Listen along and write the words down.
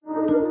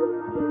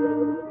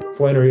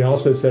Flannery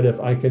also said,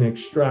 if I can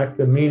extract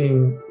the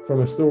meaning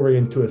from a story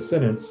into a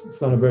sentence, it's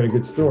not a very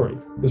good story.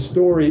 The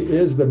story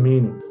is the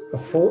meaning.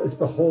 It's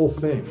the whole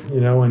thing,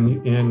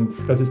 and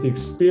because it's the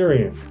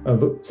experience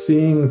of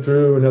seeing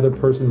through another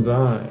person's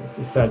eyes.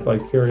 It's that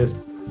vicarious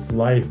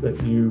life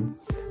that you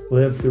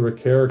live through a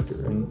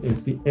character, and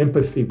it's the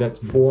empathy that's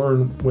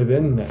born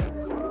within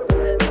that.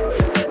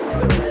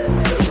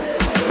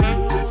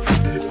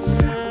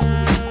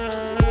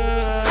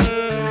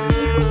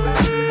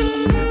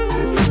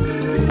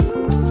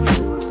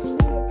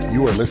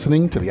 You are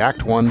listening to the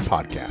Act One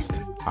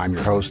podcast. I'm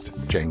your host,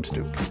 James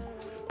Duke.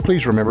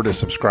 Please remember to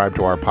subscribe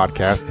to our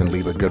podcast and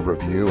leave a good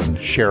review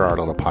and share our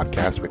little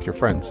podcast with your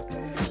friends.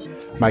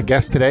 My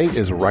guest today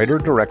is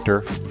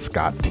writer-director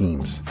Scott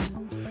Teems.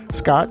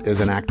 Scott is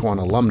an Act One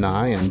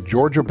alumni and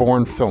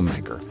Georgia-born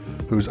filmmaker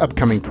whose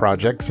upcoming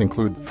projects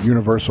include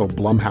Universal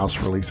Blumhouse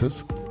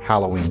releases,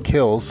 Halloween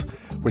Kills,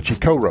 which he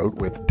co-wrote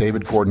with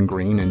David Gordon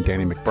Green and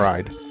Danny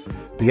McBride,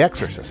 The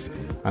Exorcist,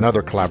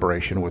 another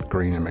collaboration with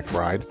Green and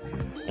McBride,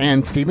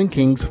 and Stephen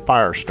King's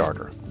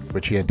Firestarter,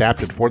 which he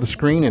adapted for the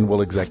screen and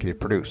will executive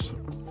produce.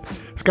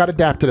 Scott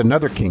adapted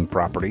another King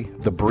property,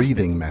 The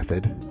Breathing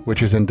Method,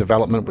 which is in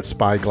development with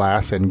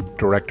Spyglass and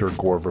director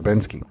Gore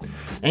Verbinski.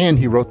 And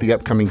he wrote the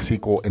upcoming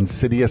sequel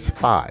Insidious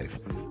 5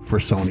 for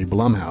Sony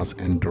Blumhouse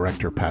and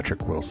director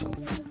Patrick Wilson.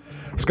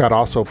 Scott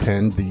also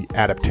penned the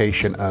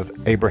adaptation of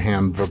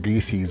Abraham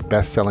Verghese'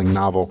 best-selling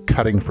novel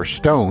Cutting for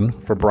Stone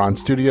for Braun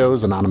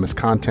Studios, Anonymous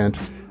Content,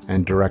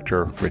 and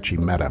director Richie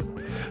Mehta.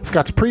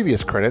 Scott's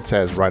previous credits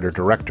as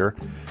writer-director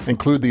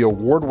include the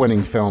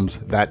award-winning films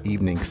That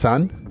Evening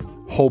Sun,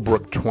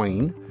 Holbrook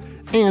Twain,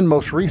 and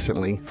most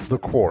recently, The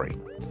Quarry.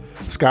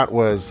 Scott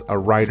was a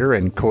writer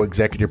and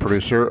co-executive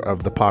producer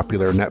of the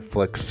popular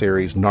Netflix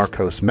series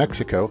Narcos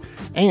Mexico,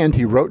 and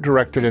he wrote,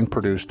 directed, and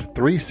produced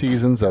 3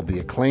 seasons of the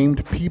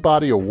acclaimed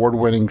Peabody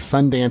Award-winning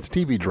Sundance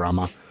TV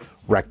drama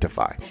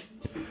Rectify.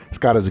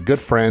 Scott is a good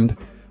friend,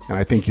 and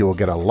I think you will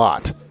get a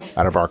lot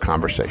out of our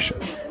conversation.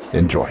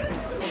 Enjoy.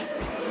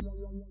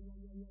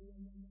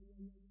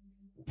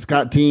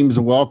 Scott Teems,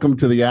 welcome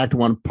to the Act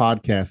One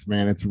podcast,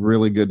 man. It's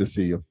really good to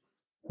see you.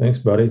 Thanks,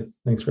 buddy.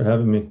 Thanks for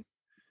having me.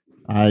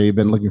 I've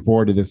been looking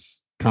forward to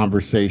this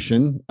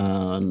conversation.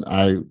 And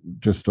I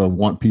just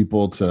want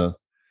people to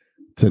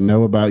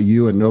know about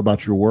you and know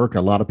about your work.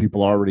 A lot of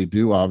people already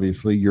do.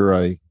 Obviously, you're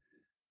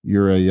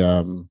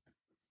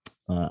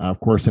of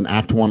course, an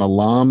Act One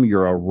alum.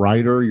 You're a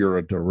writer. You're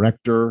a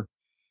director,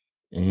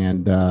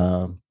 and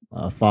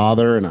a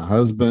father and a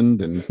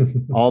husband,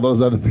 and all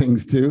those other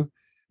things too.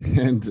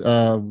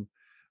 And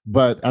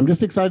but I'm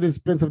just excited to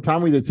spend some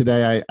time with you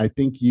today. I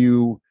think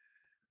you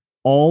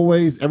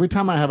always, every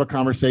time I have a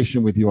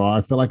conversation with you, I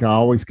feel like I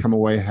always come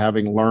away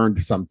having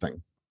learned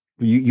something.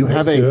 You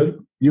have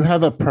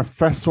a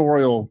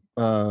professorial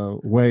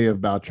way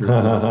about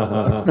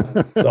yourself.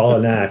 It's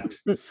all an act.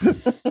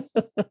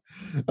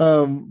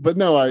 But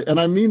no,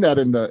 I mean that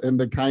in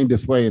the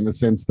kindest way, in the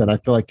sense that I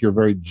feel like you're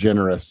very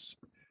generous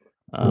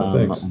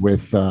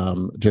with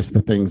just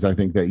the things I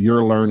think that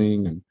you're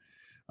learning, and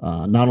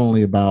not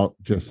only about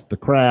just the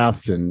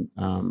craft and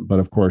but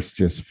of course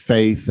just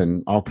faith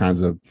and all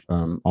kinds of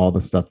all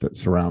the stuff that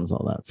surrounds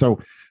all that. So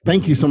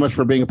thank you so much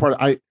for being a part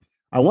of it.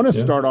 I want to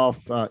start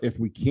off, if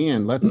we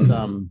can, let's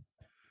go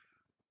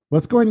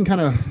ahead and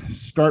kind of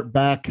start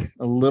back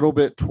a little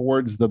bit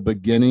towards the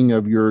beginning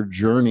of your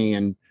journey.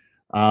 And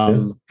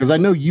because I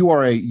know you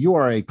are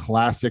a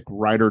classic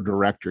writer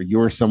director. You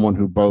are someone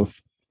who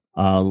both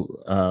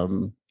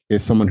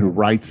is someone who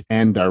writes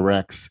and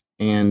directs.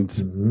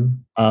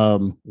 And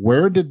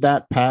where did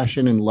that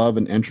passion and love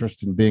and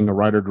interest in being a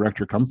writer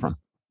director come from?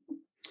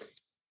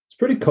 It's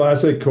pretty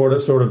classic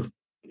sort of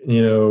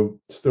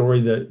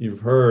story that you've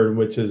heard,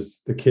 which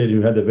is the kid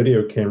who had the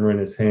video camera in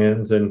his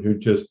hands and who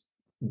just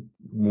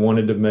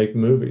wanted to make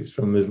movies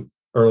from as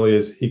early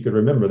as he could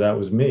remember. That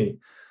was me.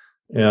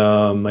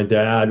 My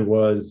dad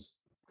was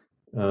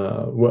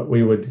what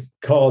we would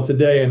call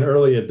today an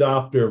early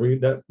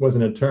adopter. That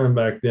wasn't a term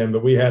back then,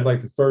 but we had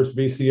like the first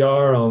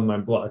VCR on my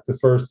block, the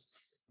first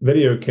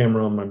video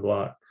camera on my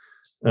block.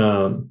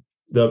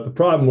 The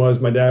problem was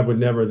my dad would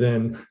never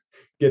then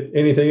get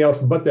anything else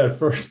but that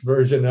first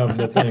version of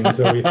the thing.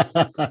 So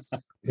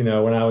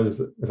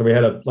we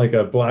had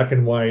a black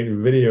and white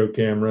video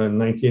camera in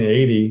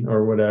 1980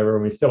 or whatever,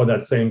 and we still had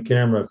that same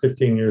camera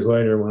 15 years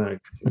later when I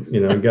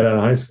got out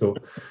of high school.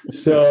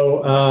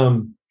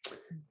 So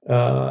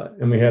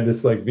and we had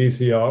this like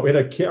VCR. We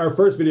had our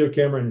first video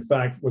camera, in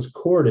fact, was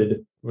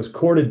corded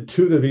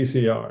to the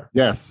VCR.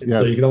 Yes.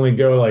 So you could only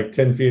go like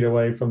 10 feet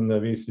away from the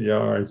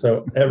VCR. And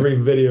so every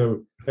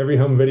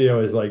home video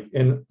is like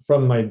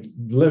from my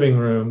living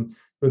room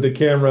with the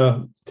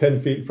camera 10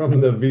 feet from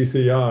the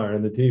VCR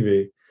and the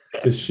TV,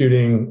 just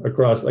shooting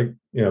across,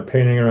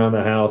 painting around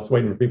the house,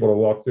 waiting for people to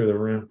walk through the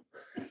room.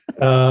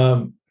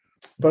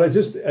 But I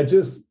just,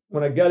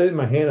 when I got it in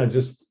my hand, I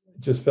just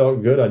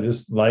felt good. I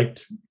just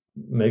liked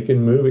making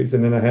movies.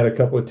 And then I had a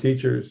couple of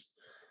teachers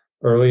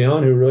early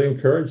on who really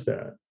encouraged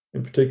that.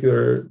 In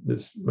particular,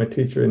 my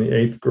teacher in the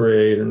 8th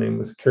grade, her name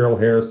was Carol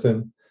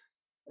Harrison.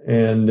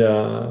 And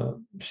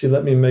she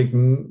let me make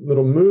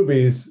little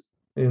movies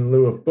in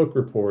lieu of book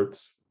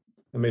reports.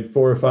 I made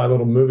 4 or 5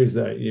 little movies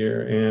that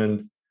year,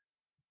 and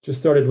just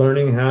started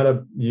learning how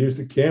to use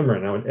the camera.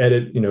 And I would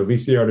edit,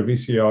 VCR to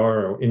VCR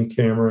or in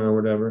camera or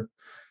whatever.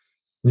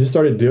 And just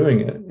started doing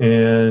it,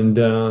 and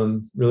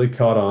really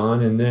caught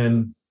on. And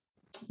then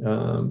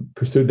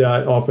pursued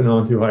that off and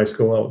on through high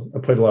school. I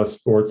played a lot of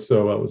sports,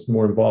 so I was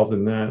more involved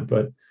in that.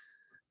 But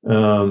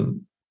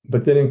then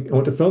I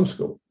went to film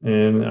school,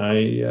 and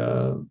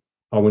I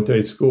went to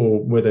a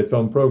school with a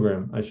film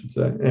program, I should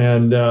say,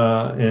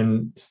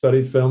 and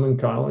studied film in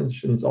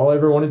college. And it's all I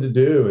ever wanted to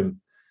do. And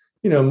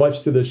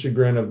much to the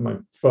chagrin of my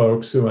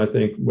folks, who I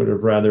think would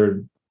have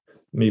rather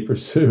me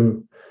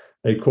pursue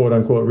a quote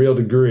unquote real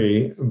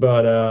degree,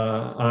 but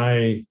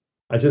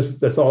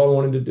that's all I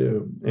wanted to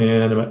do,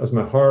 and it was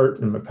my heart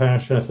and my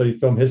passion. I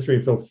studied film history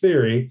and film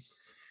theory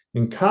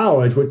in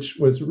college, which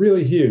was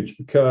really huge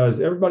because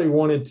everybody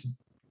wanted to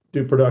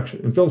do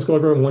production. In film school,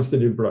 everyone wants to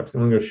do production.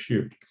 They want to go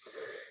shoot.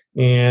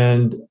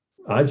 And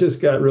I just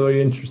got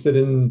really interested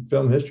in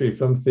film history,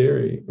 film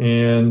theory,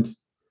 and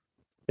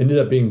ended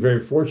up being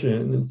very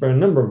fortunate for a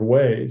number of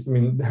ways. I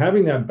mean,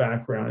 having that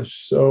background is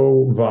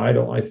so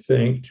vital, I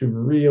think, to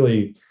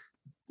really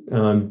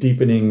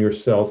deepening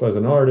yourself as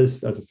an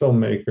artist, as a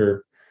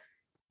filmmaker,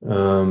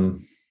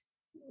 and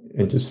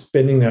just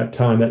spending that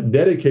time, that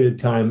dedicated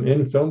time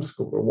in film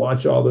school to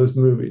watch all those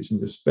movies and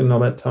just spend all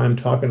that time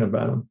talking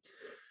about them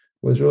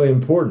was really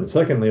important.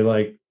 Secondly,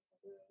 like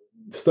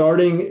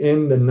starting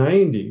in the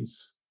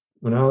 90s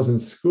when I was in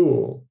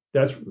school,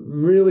 that's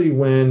really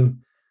when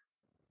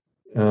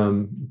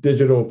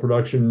digital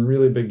production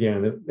really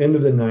began, at the end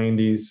of the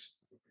 90s.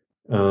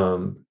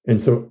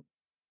 And so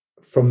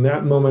from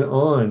that moment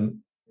on,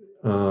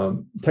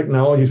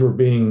 technologies were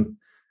becoming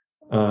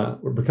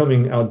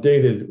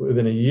outdated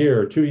within a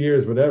year or 2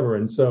 years, whatever.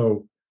 And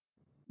so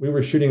we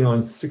were shooting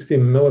on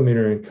 16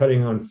 millimeter and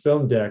cutting on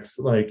film decks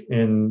like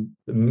in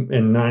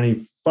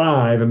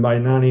 95, and by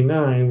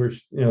 99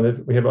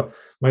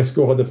 my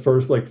school had the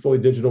first like fully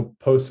digital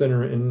post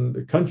center in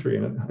the country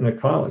in a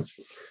college.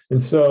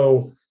 And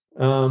so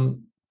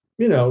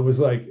it was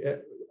like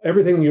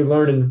everything you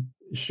learn in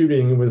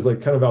shooting was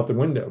like kind of out the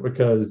window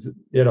because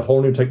you had a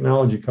whole new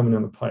technology coming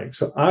down the pike.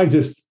 So I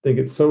just think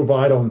it's so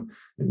vital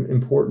and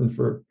important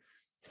for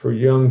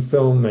young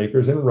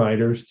filmmakers and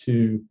writers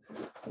to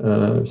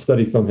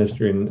study film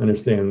history and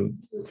understand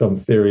film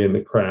theory and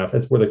the craft.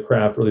 That's where the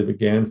craft really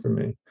began for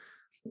me.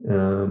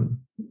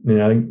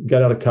 I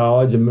got out of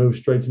college and moved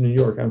straight to New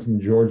York. I'm from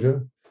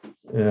Georgia.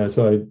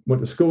 So I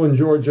went to school in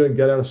Georgia,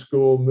 got out of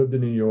school, moved to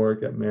New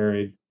York, got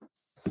married,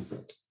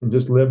 and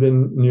just lived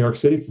in New York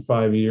City for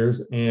 5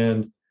 years.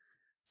 And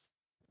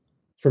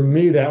for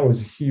me, that was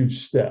a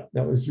huge step.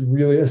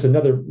 That's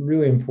another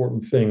really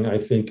important thing, I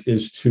think,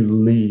 is to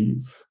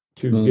leave,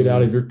 to get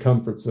out of your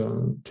comfort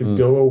zone, to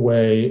go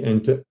away,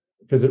 and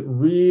because it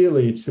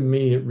really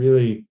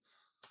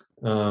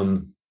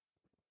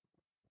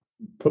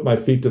put my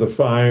feet to the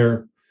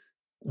fire.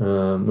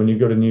 When you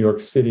go to New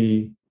York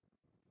City,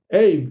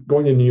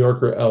 going to New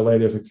York or LA,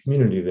 there's a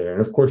community there.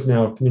 And of course,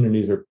 now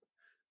communities are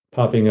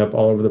popping up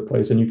all over the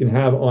place, and you can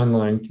have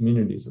online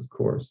communities, of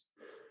course.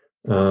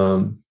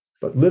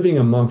 But living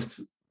amongst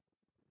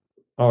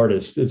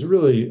artists is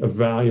really a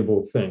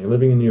valuable thing.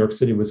 Living in New York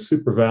City was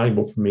super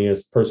valuable for me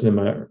as a person in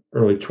my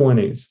early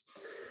 20s,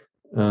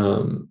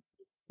 a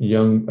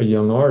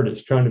young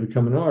artist trying to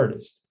become an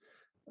artist.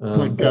 It's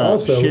like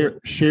also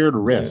shared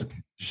risk. Yeah.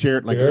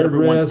 Shared, like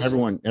everyone's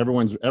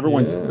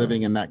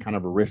living in that kind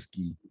of a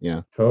risky,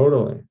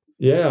 totally,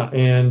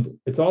 and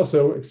it's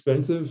also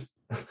expensive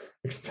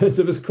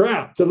as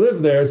crap to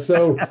live there.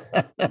 So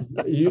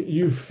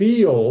you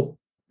feel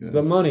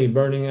the money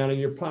burning out of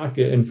your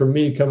pocket. And for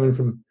me, coming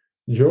from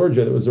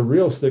Georgia, there was a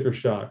real sticker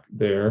shock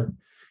there.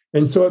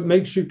 And so it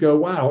makes you go,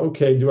 wow,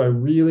 okay,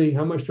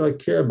 how much do I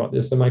care about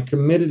this? Am I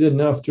committed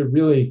enough to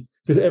really,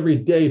 because every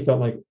day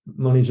felt like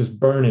money's just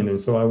burning. And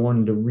so I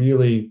wanted to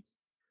really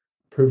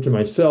prove to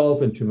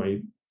myself and to my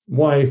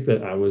wife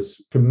that I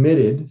was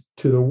committed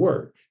to the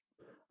work.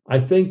 I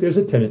think there's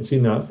a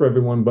tendency, not for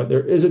everyone, but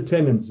there is a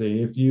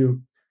tendency, if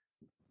you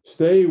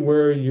stay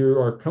where you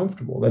are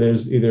comfortable, that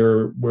is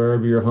either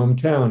wherever your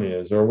hometown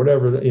is or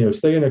whatever,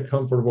 stay in a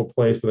comfortable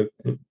place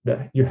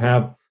that you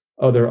have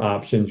other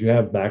options, you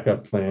have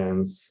backup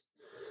plans,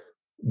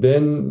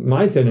 then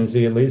my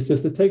tendency at least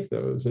is to take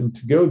those and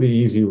to go the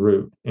easy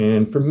route.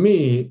 And for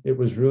me, it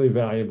was really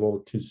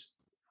valuable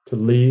to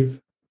leave,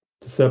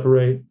 to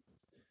separate,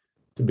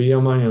 to be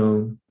on my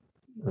own.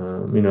 I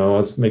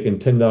was making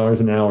 $10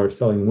 an hour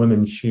selling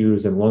women's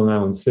shoes in Long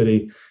Island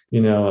City.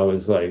 I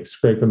was like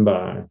scraping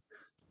by.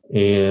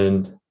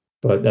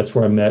 But that's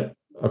where I met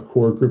a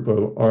core group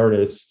of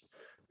artists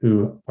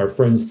who are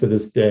friends to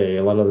this day.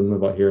 A lot of them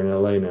live out here in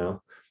LA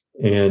now.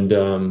 And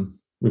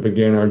we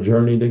began our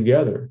journey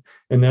together.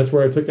 And that's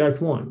where I took Act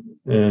One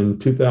in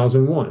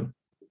 2001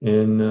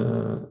 in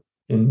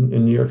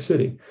New York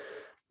City.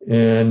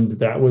 And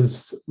that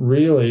was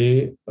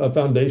really a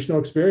foundational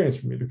experience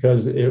for me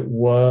because it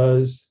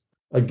was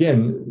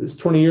again, it's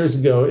 20 years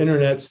ago,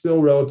 internet's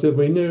still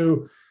relatively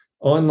new,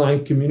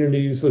 online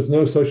communities, there's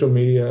no social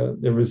media.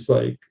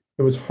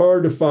 It was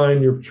hard to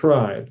find your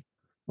tribe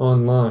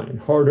online,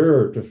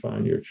 harder to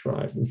find your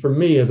tribe. And for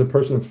me, as a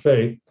person of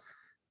faith,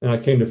 and I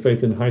came to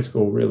faith in high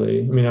school, really.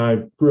 I mean,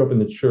 I grew up in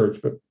the church,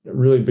 but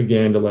really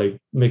began to like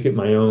make it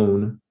my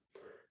own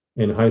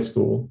in high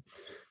school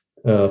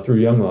through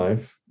Young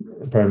Life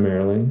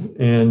primarily.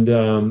 And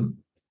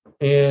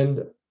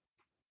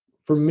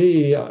for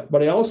me,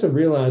 but I also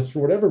realized for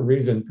whatever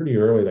reason, pretty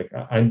early, like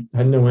I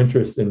had no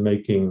interest in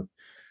making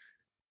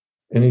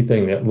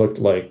anything that looked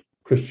like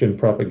Christian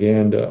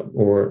propaganda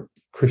or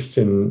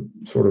Christian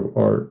sort of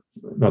art.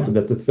 Not that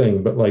that's a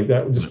thing, but like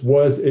that just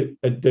was it.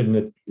 It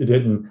didn't.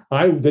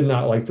 I did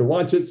not like to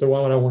watch it, so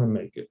why would I want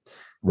to make it?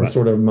 Right.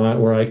 Sort of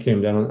where I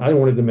came down. I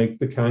wanted to make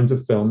the kinds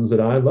of films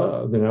that I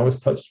loved and I was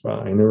touched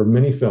by. And there were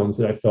many films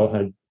that I felt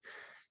had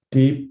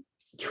deep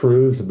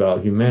truths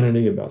about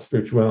humanity, about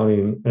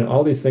spirituality, and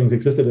all these things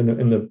existed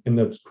in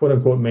the quote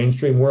unquote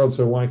mainstream world.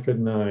 So why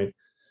couldn't I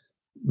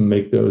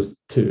make those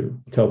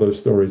too? Tell those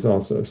stories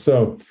also.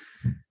 So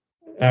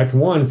Act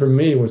One for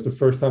me was the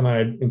first time I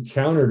had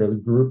encountered a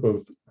group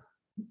of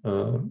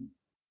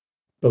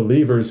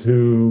believers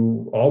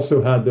who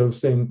also had those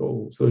same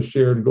goals, those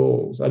shared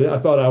goals. I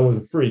thought I was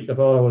a freak. I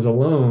thought I was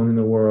alone in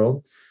the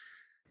world,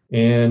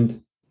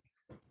 and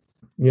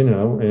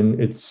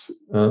it's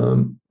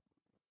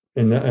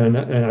and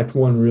Act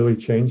One really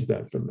changed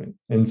that for me.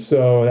 And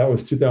so that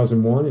was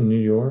 2001 in New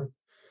York,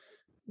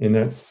 and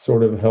that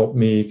sort of helped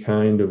me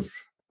kind of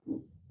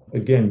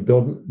again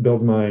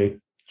build my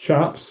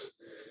chops.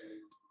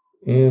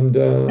 And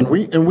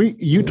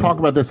you talk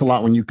about this a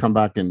lot when you come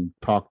back and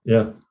talk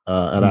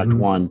at Act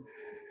One.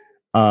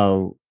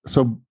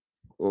 So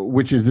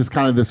which is this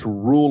kind of this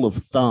rule of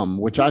thumb,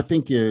 which I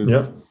think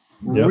is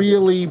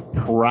really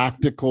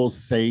practical,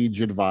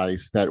 sage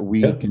advice that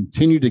we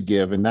continue to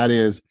give. And that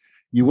is,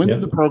 you went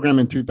through the program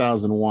in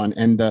 2001,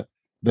 and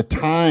the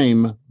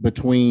time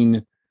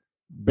between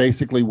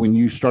basically when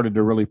you started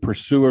to really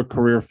pursue a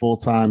career full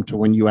time to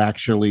when you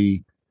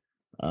actually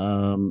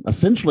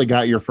essentially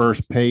got your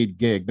first paid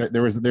gig.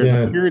 There's a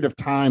period of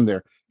time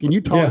there. Can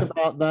you talk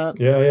about that?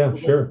 Yeah,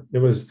 sure.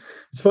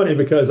 It's funny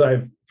because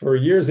I've for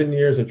years and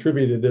years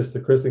attributed this to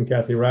Chris and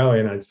Kathy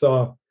Riley, and I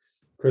saw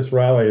Chris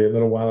Riley a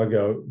little while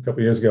ago, a couple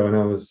of years ago, and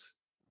I was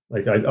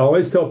like, I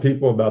always tell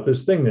people about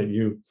this thing that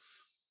you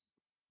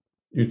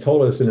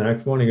told us in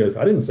Act One. He goes,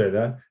 I didn't say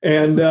that.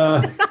 And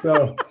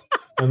so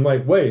I'm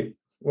like, wait,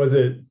 was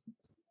it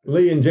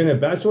Lee and Janet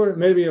Batchelor?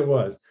 Maybe it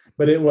was,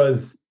 but it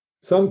was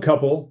some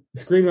couple,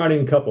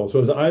 screenwriting couple. So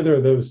it was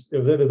either the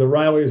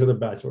Rileys or the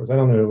Batchelors. I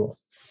don't know who it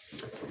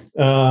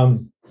was.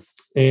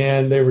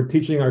 And they were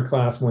teaching our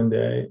class one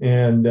day.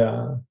 And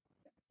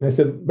I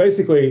said,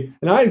 basically,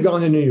 and I had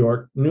gone to New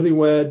York,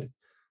 newlywed,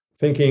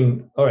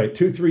 thinking, all right,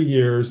 2-3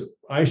 years,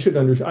 I should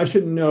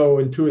know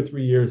in 2 or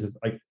 3 years if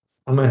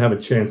I'm going to have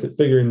a chance at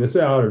figuring this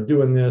out or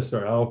doing this,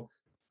 or I'll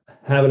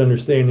have an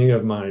understanding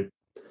of my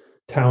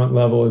talent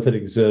level if it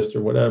exists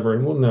or whatever.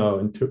 And we'll know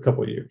in a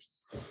couple of years.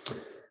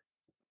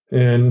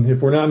 And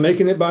if we're not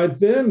making it by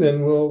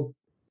then we'll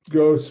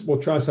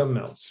try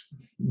something else.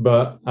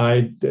 But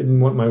I didn't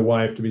want my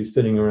wife to be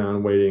sitting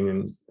around waiting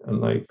and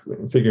like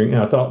figuring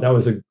out. I thought that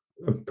was a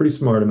pretty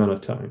smart amount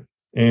of time.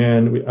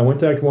 And I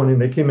went to Act One,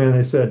 and they came in and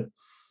they said,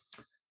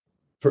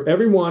 for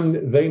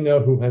everyone they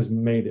know who has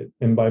made it,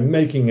 and by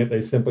making it,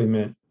 they simply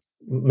meant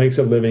makes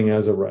a living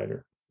as a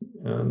writer.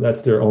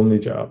 That's their only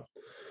job.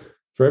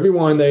 For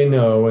everyone they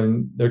know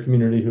in their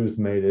community who's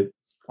made it,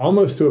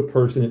 almost to a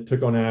person, it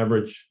took on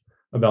average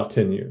about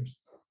 10 years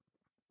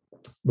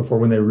before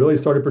when they really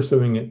started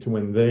pursuing it to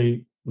when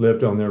they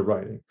lived on their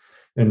writing.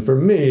 And for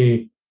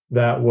me,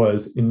 that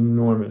was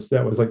enormous.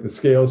 That was like the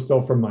scales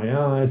fell from my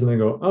eyes, and I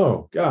go,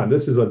 oh God,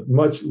 this is a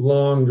much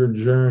longer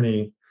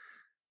journey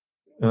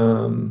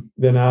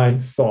than I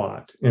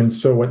thought. And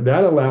so what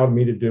that allowed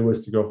me to do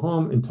was to go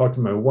home and talk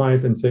to my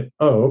wife and say,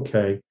 oh,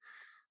 okay,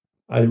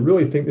 I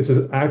really think this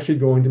is actually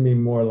going to be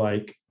more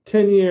like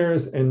 10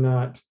 years and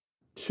not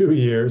 2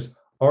 years.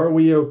 Are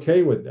we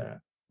okay with that?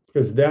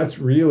 Because that's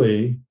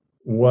really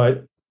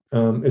what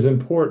is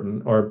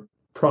important, are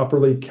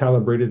properly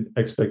calibrated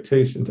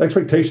expectations.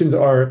 Expectations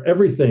are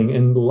everything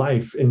in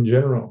life in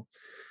general.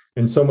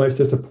 And so much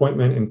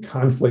disappointment and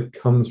conflict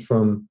comes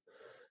from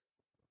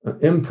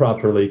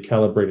improperly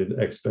calibrated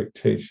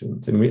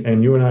expectations.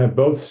 And you and I have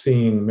both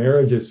seen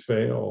marriages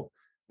fail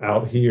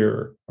out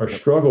here, or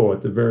struggle at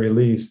the very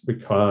least,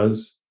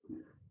 because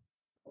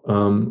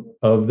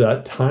of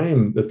that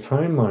time, the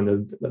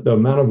timeline, the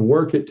amount of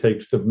work it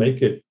takes to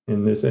make it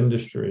in this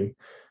industry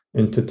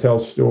and to tell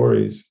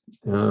stories.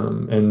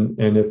 And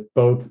if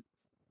both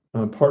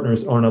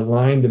partners aren't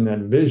aligned in that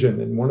vision,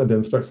 then one of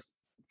them starts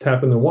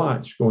tapping the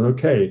watch, going,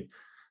 okay,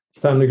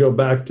 it's time to go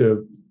back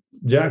to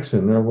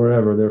Jackson or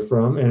wherever they're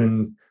from.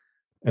 And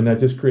that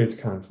just creates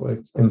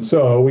conflict. And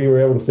so we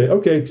were able to say,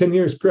 okay, 10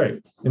 years,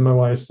 great. And my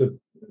wife's an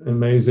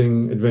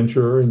amazing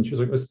adventurer, and she's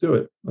like, let's do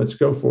it. Let's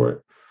go for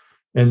it.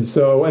 And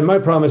so, and my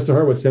promise to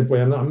her was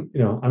simply, I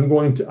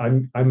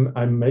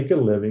make a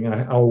living.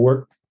 I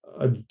will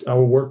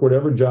work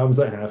whatever jobs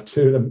I have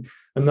to.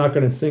 I'm not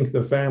going to sink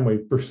the family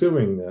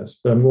pursuing this,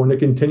 but I'm going to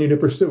continue to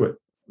pursue it.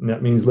 And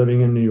that means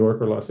living in New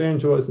York or Los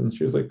Angeles. And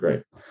she was like,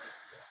 great.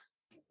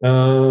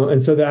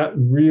 And so that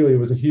really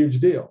was a huge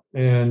deal.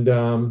 And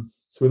so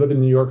we lived in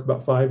New York for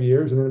about 5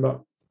 years. And then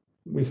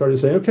we started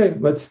saying, okay,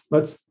 let's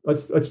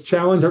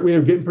challenge. We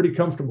were getting pretty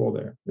comfortable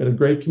there. We had a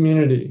great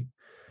community.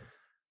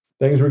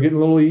 Things were getting a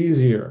little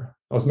easier.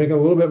 I was making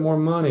a little bit more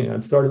money.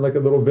 I'd started like a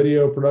little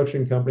video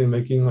production company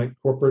making like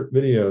corporate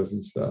videos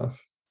and stuff.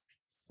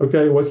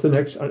 Okay, what's the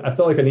next? I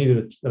felt like I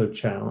needed another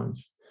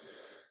challenge.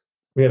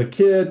 We had a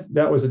kid.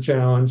 That was a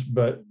challenge,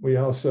 but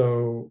but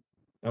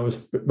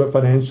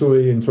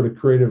financially and sort of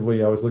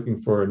creatively, I was looking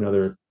for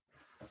another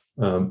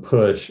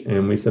push.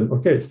 And we said,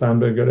 okay, it's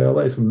time to go to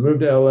LA. So we moved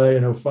to LA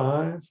in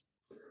 2005,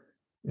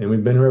 and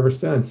we've been here ever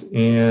since.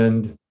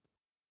 And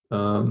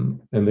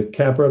the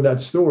capper of that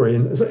story.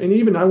 And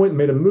even I went and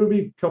made a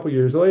movie a couple of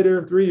years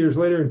later, 3 years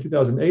later, in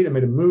 2008, I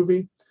made a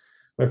movie,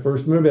 my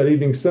first movie, That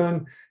Evening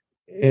Sun.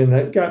 And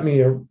that got me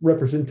a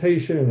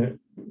representation and it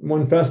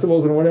won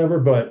festivals and whatever.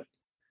 But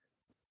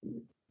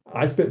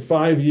I spent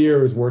 5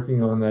 years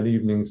working on That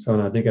Evening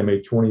Sun. I think I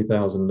made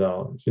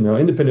 $20,000.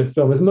 Independent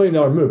film is $1 million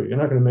movie. You're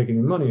not going to make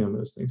any money on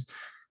those things.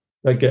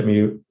 That get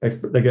me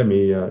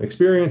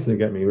experience and they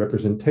get me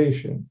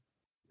representation.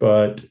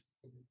 But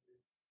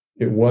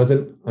it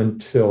wasn't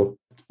until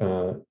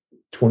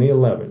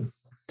 2011,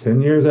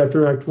 10 years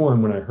after Act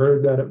One, when I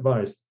heard that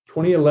advice.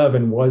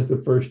 2011 was the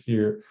first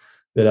year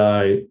that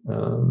I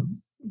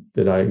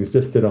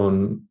existed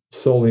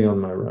solely on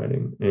my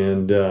writing,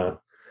 and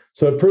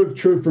so it proved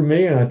true for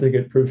me, and I think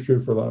it proves true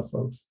for a lot of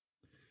folks.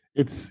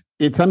 It's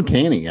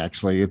uncanny,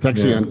 actually. It's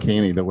actually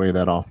uncanny the way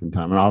that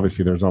oftentimes, and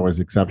obviously there's always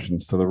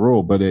exceptions to the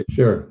rule, but it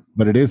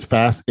is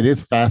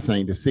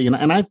fascinating to see,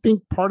 and I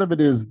think part of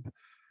it is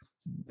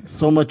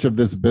so much of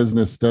this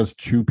business does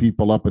chew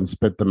people up and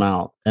spit them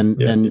out,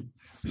 and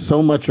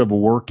so much of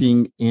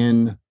working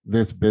in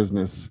this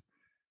business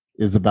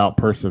is about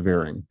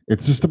persevering.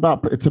 It's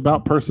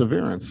about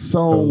perseverance.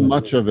 So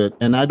much of it.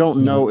 And I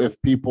don't know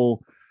if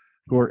people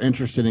who are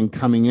interested in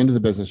coming into the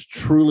business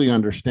truly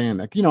understand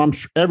that. I'm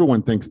sure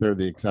everyone thinks they're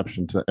the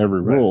exception to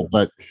every rule,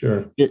 but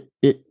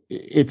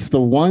it's the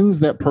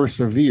ones that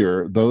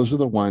persevere. Those are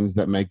the ones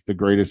that make the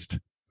greatest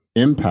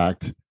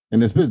impact in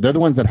this business. They're the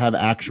ones that have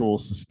actual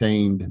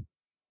sustained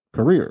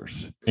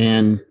careers.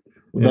 And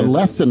the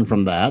lesson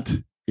from that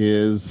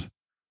is,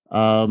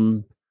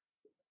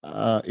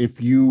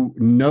 if you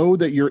know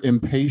that you're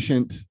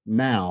impatient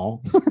now,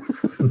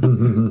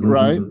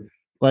 right?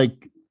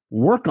 Like,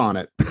 work on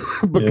it.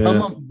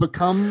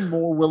 become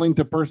more willing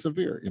to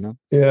persevere.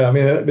 Yeah, I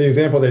mean, the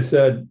example they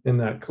said in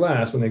that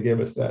class when they gave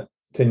us that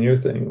 10-year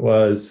thing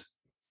was,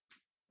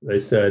 they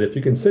said, if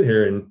you can sit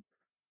here in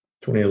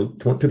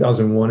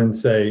 2001 and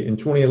say, in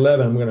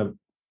 2011, I'm going to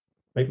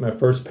make my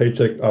first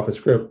paycheck off a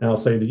script. And I'll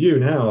say to you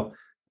now,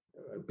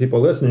 people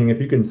listening,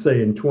 if you can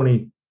say in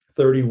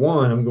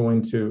 2031, I'm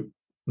going to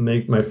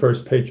make my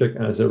first paycheck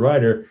as a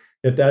writer,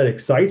 if that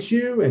excites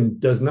you and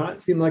does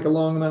not seem like a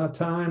long amount of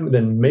time,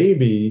 then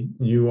maybe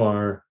you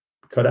are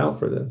cut out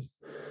for this.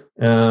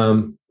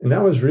 And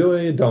that was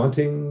really a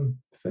daunting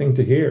thing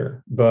to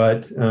hear.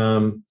 But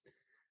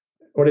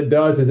what it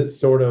does is it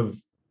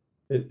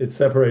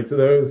separates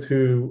those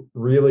who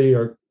really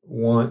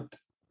want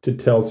to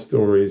tell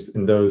stories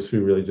and those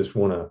who really just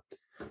want to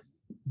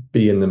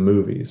be in the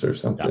movies or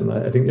something.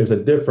 Yeah. I think there's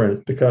a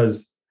difference,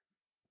 because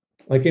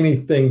like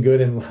anything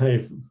good in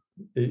life,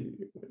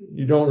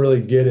 you don't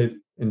really get it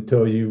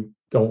until you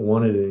don't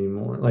want it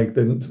anymore. Like,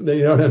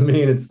 you know what I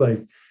mean? It's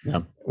like,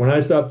 when I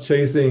stopped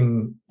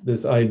chasing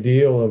this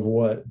ideal of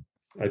what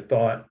I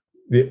thought,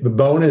 the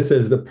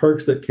bonuses, the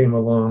perks that came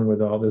along with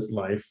all this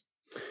life,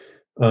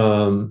 as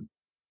long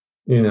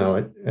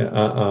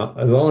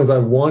as I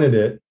wanted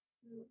it,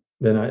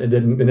 then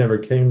it never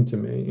came to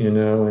me,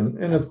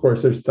 and of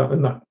course there's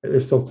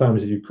still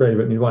times that you crave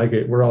it and you like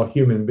it. We're all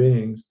human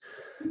beings.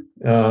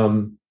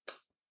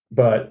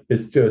 But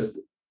it's just,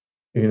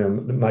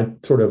 my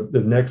sort of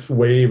the next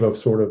wave of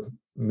sort of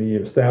me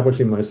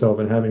establishing myself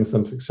and having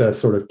some success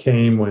sort of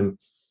came when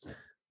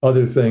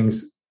other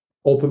things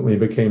ultimately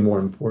became more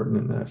important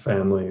in that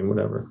family and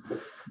whatever.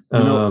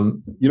 What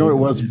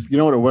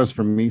it was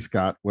for me,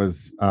 Scott,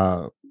 was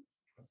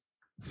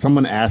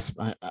someone asked,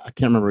 I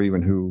can't remember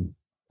even who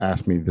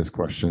asked me this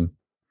question,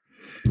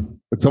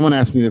 but someone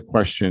asked me the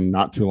question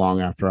not too long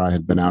after I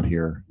had been out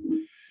here.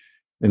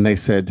 And they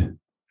said,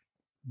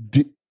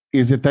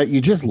 is it that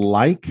you just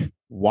like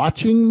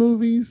watching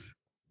movies,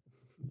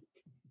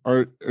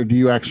 or do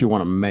you actually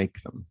want to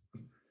make them?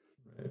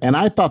 And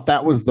I thought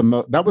that was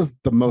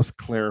the most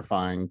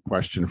clarifying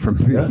question for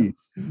me.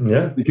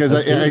 Yeah. Because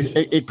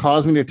it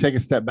caused me to take a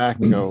step back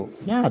and go,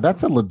 yeah,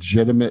 that's a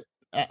legitimate.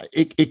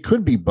 It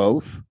could be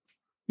both,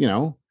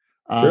 Sure,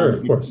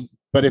 of course.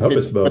 But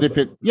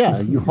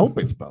if you hope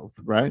it's both,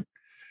 right?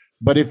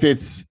 But if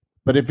it's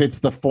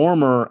the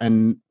former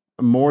and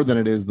more than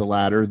it is the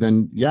latter,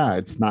 then yeah,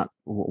 it's not,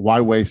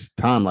 why waste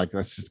time? Like,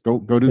 let's just go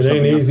do It something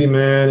ain't else. easy,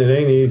 man. It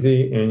ain't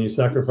easy, and you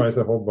sacrifice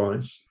a whole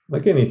bunch,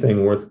 like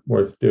anything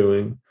worth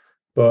doing.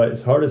 But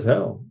it's hard as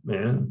hell,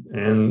 man.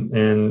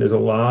 And there's a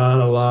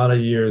lot of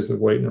years of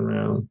waiting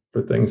around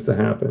for things to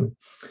happen.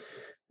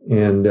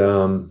 And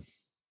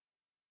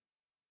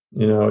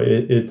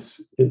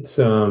it's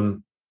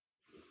so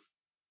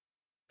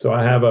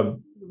I have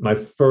my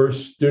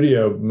first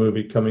studio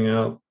movie coming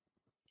out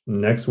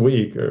next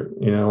week, or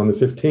on the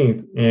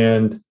 15th,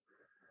 and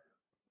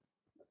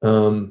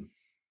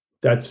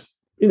that's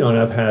and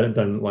I've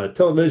done a lot of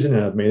television,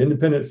 and I've made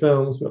independent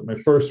films, but my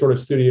first sort of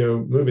studio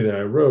movie that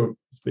I wrote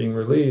is being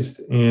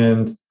released,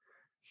 and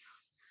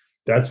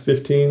that's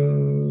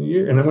 15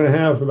 years, and I'm going to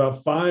have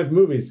about 5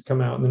 movies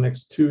come out in the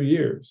next 2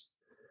 years,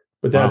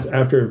 but that's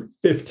after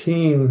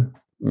 15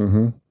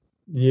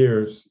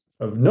 years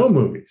of no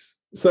movies.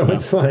 So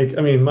it's like,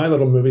 I mean, my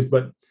little movies,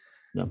 but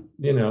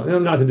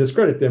and not to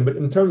discredit them, but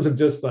in terms of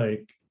just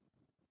like,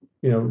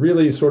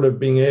 really sort of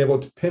being able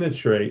to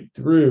penetrate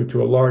through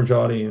to a large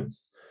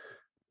audience.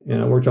 And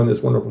I worked on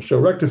this wonderful show,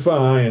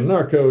 Rectify and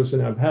Narcos,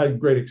 and I've had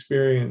great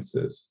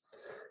experiences.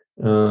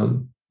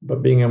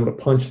 But being able to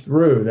punch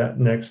through that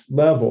next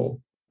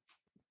level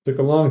took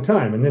a long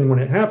time. And then when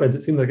it happens,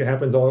 it seems like it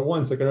happens all at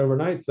once, like an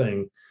overnight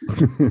thing.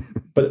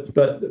 but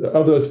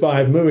of those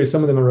 5 movies,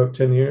 some of them I wrote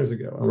 10 years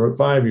ago. I wrote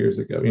 5 years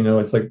ago.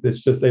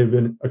 It's just they've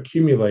been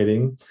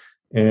accumulating,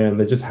 and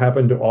they just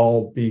happen to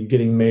all be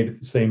getting made at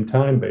the same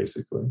time,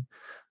 basically.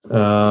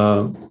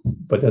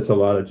 But that's a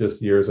lot of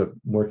just years of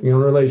working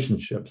on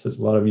relationships. It's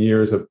a lot of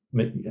years of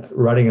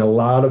writing a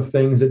lot of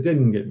things that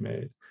didn't get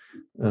made.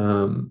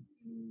 And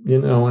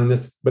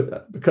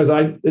but because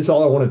it's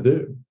all I want to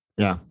do.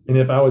 Yeah. And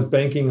if I was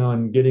banking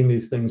on getting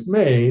these things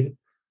made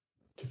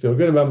to feel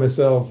good about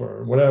myself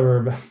or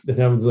whatever,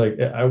 then I was like,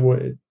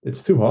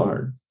 it's too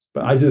hard.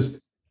 But I just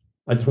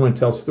want to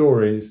tell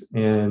stories,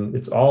 and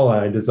it's all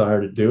I desire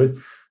to do.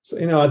 So,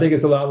 I think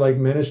it's a lot like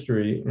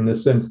ministry in the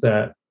sense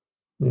that,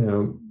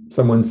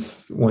 someone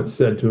once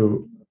said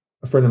to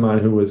a friend of mine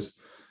who was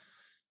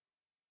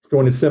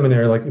going to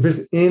seminary, like, if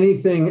there's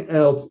anything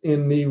else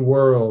in the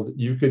world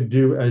you could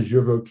do as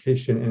your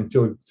vocation and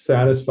feel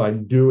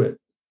satisfied, do it,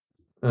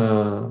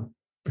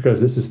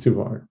 because this is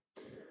too hard.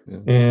 Yeah.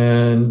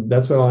 And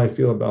that's what I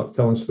feel about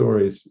telling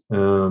stories,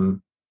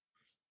 and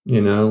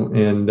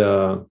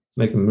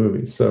making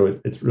movies. So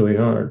it's really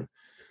hard.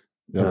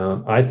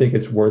 Yeah. I think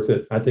it's worth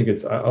it. I think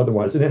it's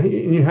otherwise. And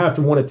you have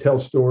to want to tell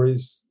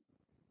stories.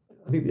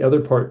 I think the other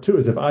part too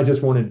is if I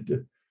just wanted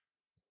to,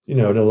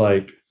 to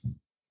like,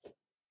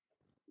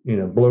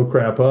 blow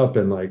crap up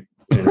and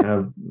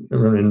have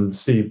and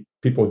see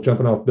people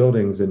jumping off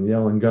buildings and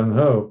yelling gung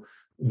ho,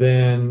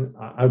 then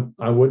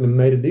I wouldn't have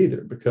made it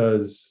either,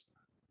 because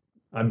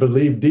I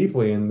believe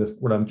deeply in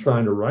what I'm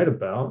trying to write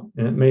about,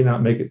 and it may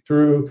not make it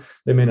through.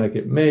 They may not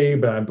get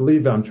made, but I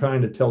believe I'm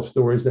trying to tell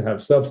stories that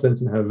have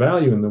substance and have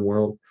value in the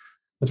world.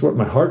 That's what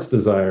my heart's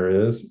desire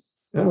is.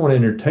 I don't want to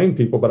entertain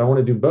people, but I want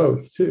to do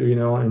both too,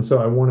 and so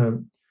I want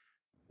to,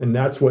 and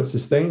that's what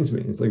sustains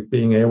me. It's like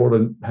being able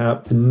to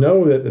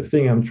know that the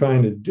thing I'm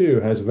trying to do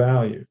has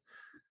value.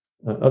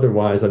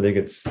 Otherwise, I think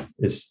it's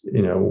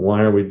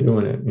why are we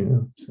doing it?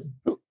 So.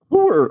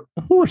 Who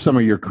are some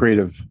of your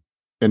creative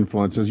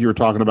influences? You were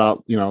talking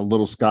about,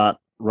 little Scott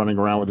running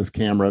around with his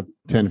camera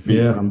 10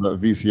 feet from the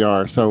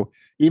VCR. So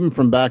even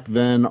from back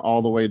then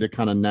all the way to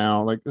kind of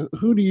now, like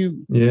who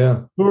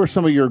are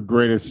some of your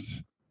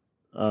greatest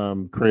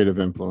creative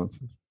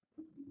influences?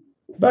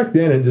 Back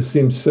then, it just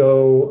seemed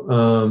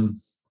so.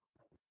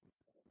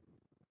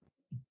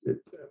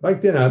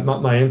 Back then,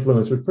 my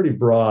influence was pretty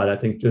broad. I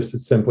think just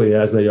as simply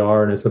as they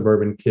are in a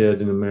suburban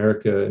kid in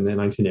America in the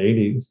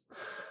 1980s.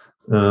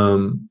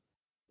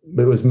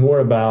 But it was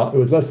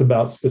less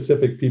about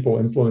specific people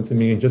influencing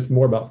me, and just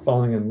more about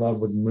falling in love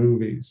with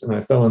movies. And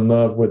I fell in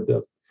love with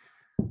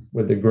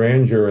the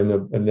grandeur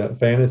and the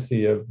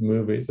fantasy of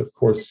movies. Of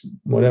course,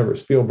 whatever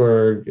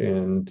Spielberg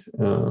and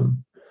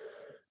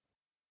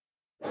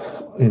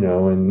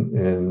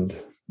and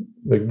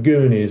the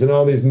Goonies and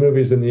all these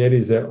movies in the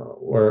 80s that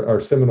are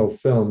seminal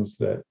films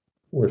that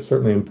were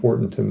certainly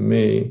important to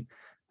me.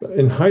 But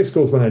in high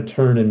school is when I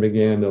turned and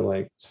began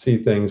to see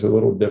things a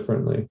little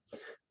differently,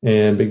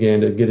 and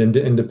began to get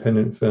into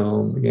independent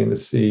film, began to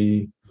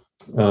see,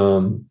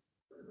 I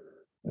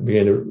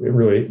began to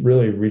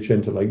really reach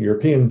into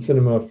European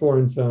cinema,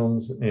 foreign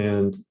films,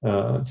 and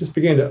just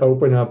began to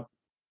open up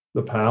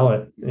the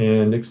palette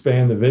and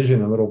expand the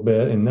vision a little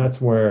bit. And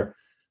that's where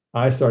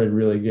I started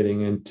really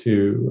getting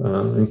into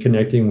and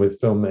connecting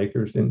with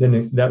filmmakers. And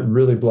then that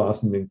really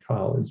blossomed in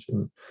college.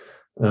 And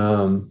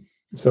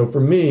so for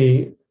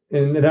me,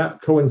 and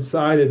that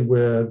coincided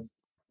with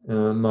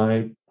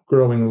my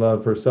growing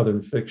love for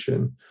Southern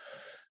fiction.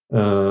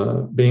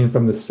 Being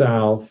from the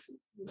South,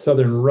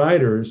 Southern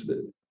writers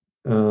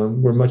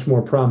were much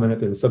more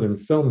prominent than Southern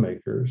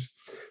filmmakers.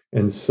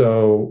 And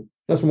so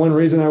that's one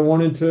reason I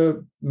wanted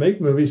to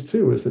make movies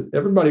too, is that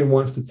everybody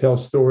wants to tell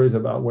stories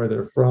about where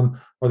they're from,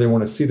 or they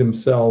want to see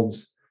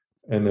themselves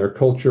and their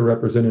culture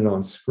represented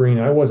on screen.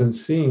 I wasn't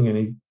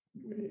seeing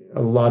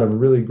a lot of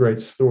really great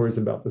stories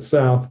about the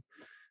South.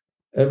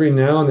 Every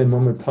now and then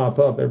one would pop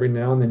up. Every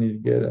now and then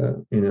you'd get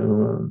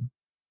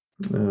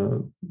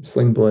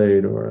Sling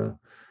Blade or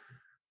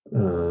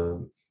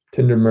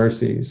Tender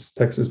Mercies,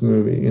 Texas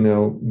movie,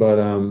 but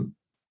and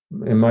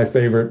my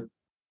favorite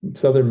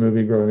Southern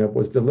movie growing up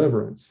was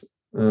Deliverance.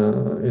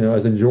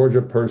 As a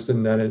Georgia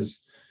person, that is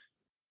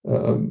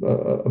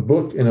a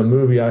book and a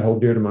movie I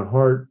hold dear to my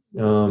heart.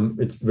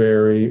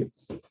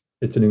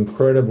 It's an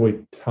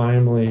incredibly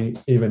timely,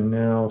 even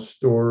now,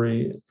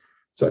 story.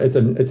 So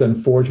it's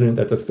unfortunate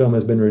that the film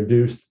has been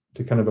reduced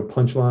to kind of a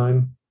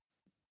punchline,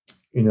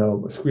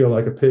 squeal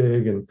like a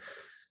pig. And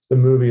the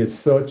movie is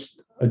such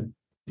a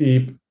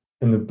deep,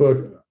 in the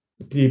book,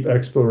 deep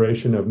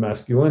exploration of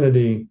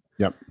masculinity.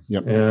 Yep.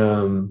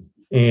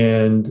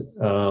 And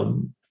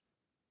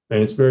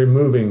it's very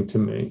moving to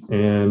me.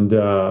 And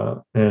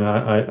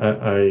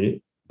I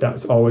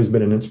that's always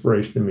been an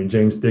inspiration to me.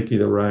 James Dickey,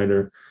 the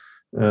writer.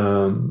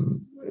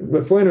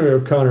 But Flannery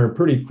O'Connor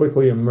pretty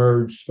quickly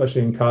emerged,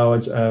 especially in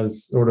college,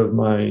 as sort of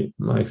my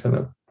kind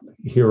of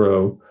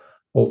hero,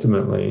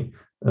 ultimately.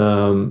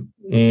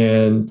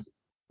 And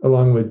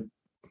along with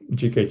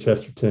G.K.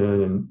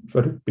 Chesterton and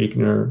Frederick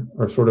Buechner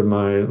are sort of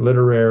my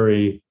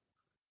literary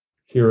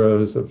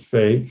heroes of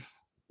faith.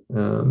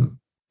 But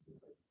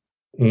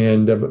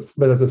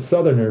as a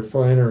Southerner,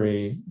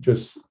 Flannery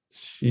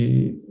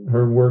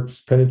her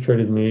works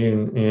penetrated me,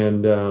 and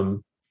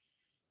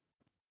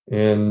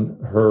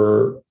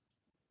her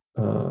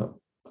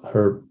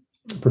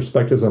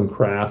perspectives on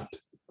craft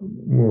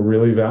were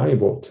really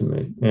valuable to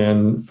me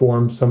and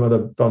formed some of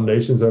the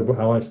foundations of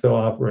how I still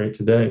operate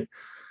today.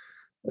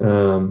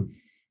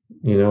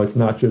 It's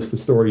not just the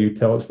story you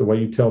tell; it's the way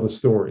you tell the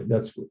story.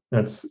 That's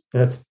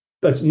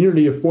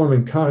unity of form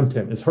and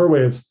content. It's her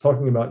way of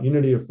talking about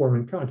unity of form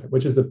and content,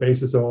 which is the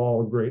basis of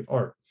all great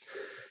art.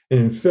 And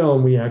in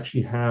film, we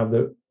actually have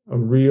a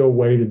real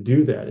way to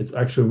do that. It's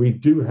actually, we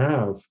do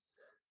have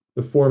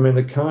the form and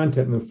the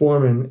content and the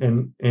form,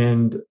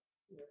 and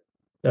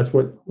that's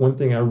one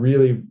thing I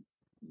really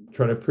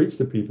try to preach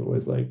to people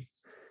is like,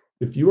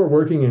 if you are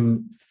working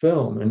in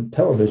film and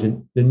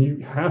television, then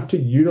you have to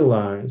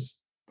utilize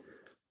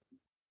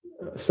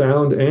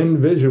sound and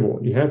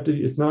visual.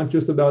 It's not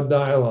just about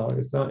dialogue.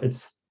 It's not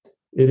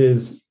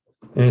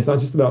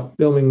just about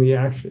filming the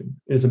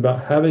action. It's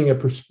about having a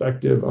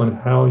perspective on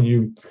how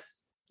you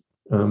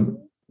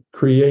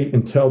create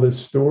and tell this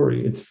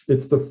story. It's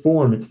the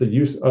form, it's the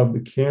use of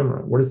the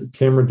camera. What is the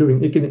camera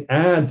doing? It can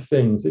add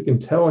things, it can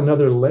tell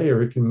another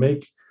layer, it can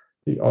make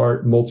the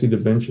art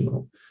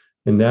multidimensional.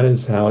 And that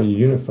is how you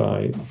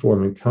unify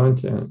form and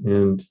content.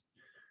 And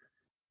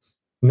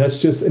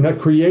that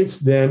creates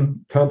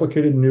then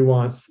complicated,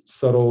 nuanced,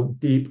 subtle,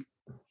 deep,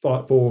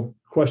 thoughtful,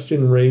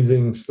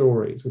 question-raising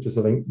stories, which is,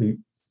 I think,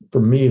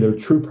 for me, the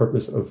true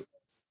purpose of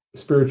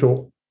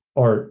spiritual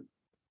art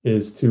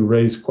is to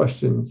raise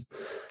questions,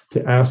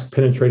 to ask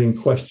penetrating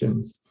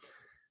questions.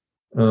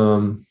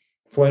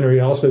 Flannery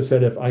also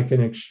said, if I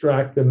can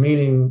extract the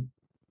meaning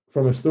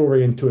from a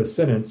story into a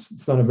sentence,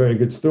 it's not a very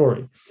good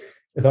story.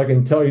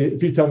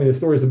 If you tell me the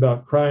stories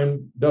about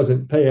crime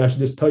doesn't pay, I should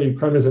just tell you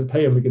crime doesn't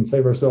pay and we can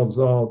save ourselves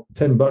all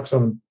 $10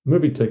 on a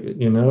movie ticket.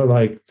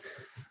 Like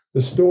the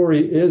story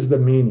is the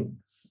meaning.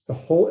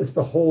 It's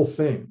the whole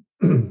thing,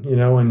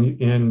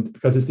 and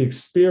because it's the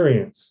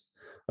experience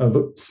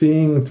of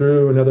seeing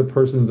through another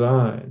person's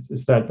eyes.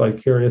 It's that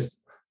vicarious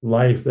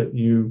life that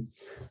you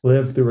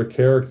live through a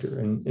character,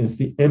 and it's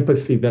the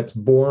empathy that's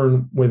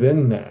born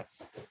within that.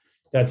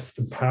 That's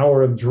the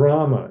power of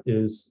drama,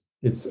 is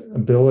its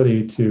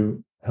ability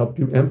to help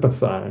you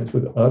empathize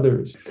with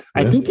others.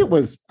 I think it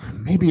was,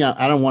 maybe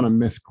I don't want to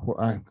misquote.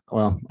 I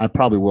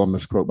probably will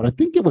misquote, but I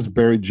think it was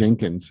Barry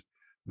Jenkins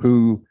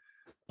who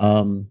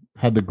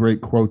had the great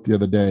quote the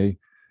other day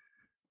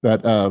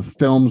that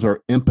films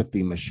are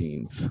empathy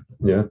machines.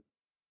 Yeah.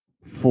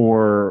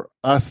 For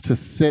us to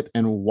sit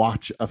and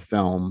watch a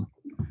film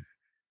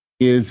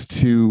is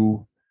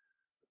to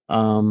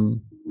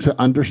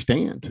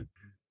understand.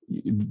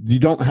 You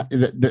don't.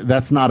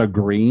 That's not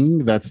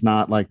agreeing. That's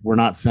not like, we're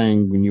not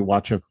saying when you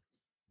watch a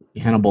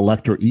Hannibal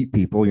Lecter eat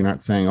people, you're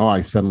not saying, oh,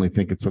 I suddenly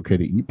think it's okay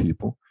to eat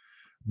people.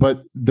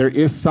 But there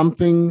is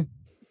something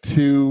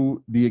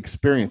to the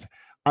experience.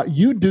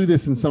 You do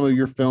this in some of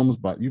your films,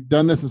 but you've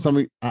done this in some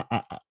of.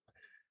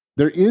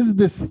 There is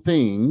this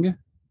thing,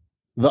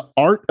 the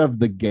art of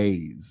the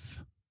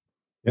gaze.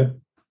 Yeah.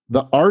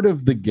 The art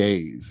of the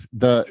gaze.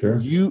 Sure.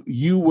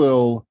 You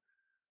will.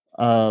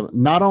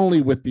 Not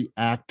only with the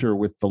actor,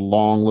 with the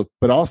long look,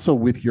 but also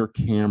with your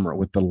camera,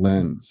 with the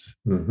lens,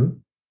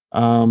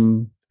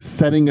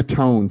 setting a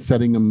tone,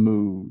 setting a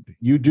mood.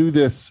 You do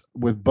this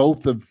with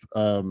both of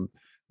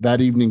That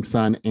Evening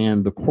Sun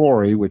and The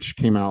Quarry, which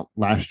came out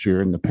last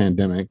year in the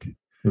pandemic,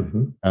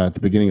 at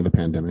the beginning of the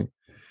pandemic.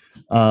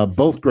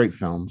 Both great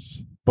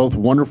films, both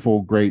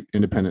wonderful, great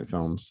independent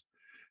films.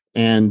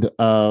 And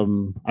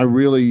I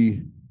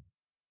really...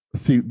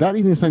 See, That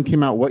Evening Sun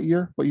came out what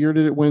year? What year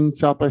did it win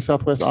South by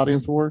Southwest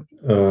Audience Award?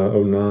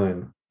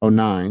 2009.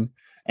 2009.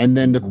 And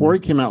then The Quarry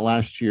came out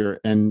last year,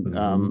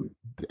 and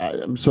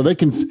so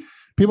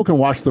people can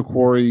watch The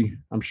Quarry.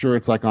 I'm sure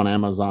it's like on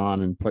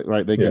Amazon and play,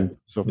 right. They can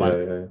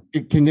find.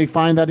 Can they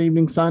find That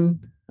Evening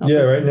Sun?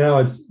 Right now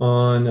it's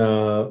on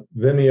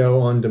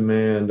Vimeo on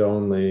demand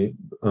only.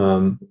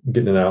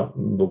 Getting it out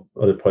in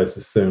other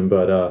places soon,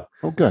 but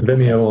good.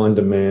 Vimeo on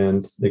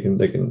demand. They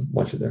can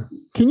watch it there.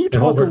 Can you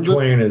talk? Holbrook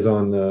Twain is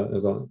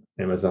on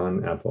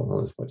Amazon, Apple, all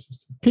those places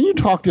too. Can you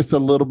talk just a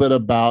little bit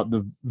about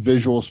the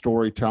visual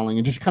storytelling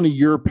and just kind of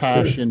your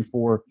passion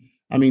for?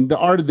 I mean, the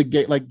art of the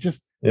game, like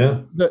just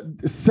the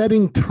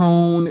setting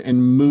tone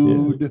and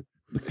mood. Yeah.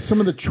 Some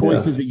of the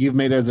choices that you've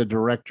made as a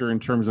director in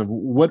terms of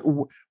what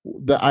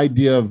the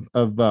idea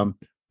of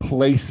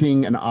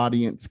placing an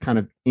audience kind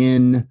of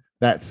in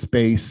that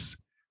space,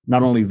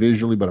 not only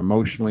visually, but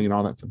emotionally and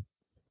all that stuff.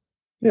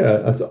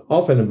 Yeah, it's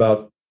often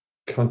about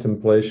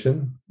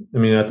contemplation. I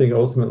mean, I think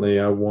ultimately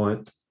I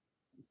want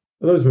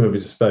those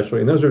movies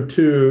especially, and those are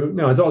two,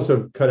 no, it's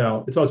also cut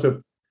out. It's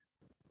also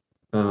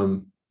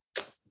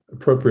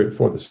appropriate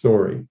for the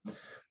story.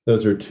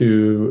 Those are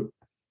two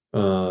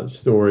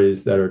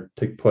stories that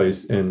take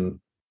place in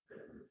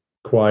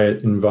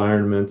quiet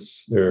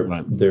environments.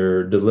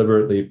 They're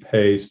deliberately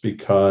paced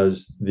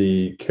because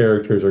the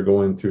characters are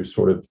going through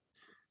sort of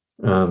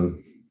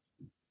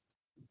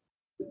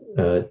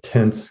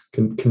tense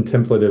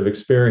contemplative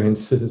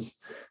experiences,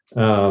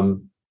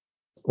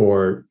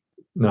 or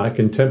not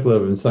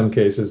contemplative in some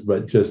cases,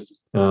 but just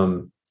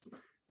long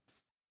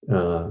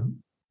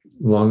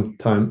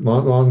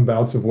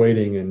bouts of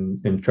waiting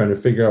and trying to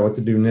figure out what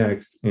to do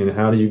next, and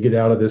how do you get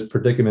out of this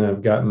predicament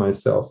I've gotten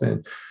myself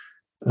in.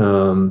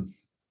 But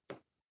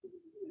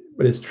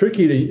it's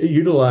tricky to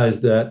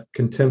utilize that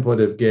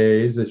contemplative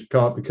gaze that you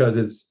call it, because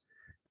it's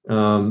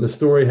the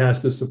story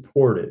has to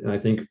support it. And I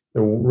think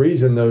the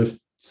reason those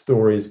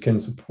stories can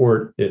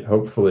support it,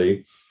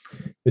 hopefully,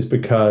 is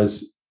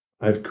because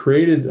I've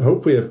created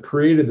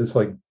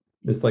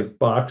this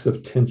box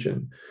of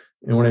tension.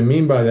 And what I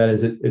mean by that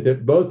is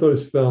that both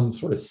those films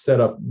sort of set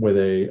up with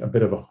a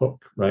bit of a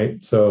hook,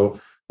 right? So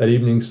That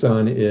Evening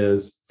Sun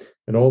is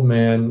an old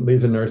man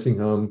leaves a nursing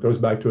home, goes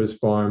back to his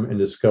farm, and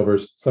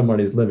discovers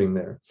somebody's living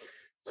there.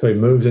 So he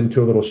moves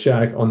into a little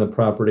shack on the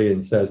property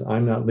and says,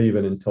 I'm not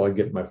leaving until I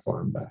get my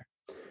farm back.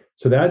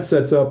 So that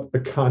sets up a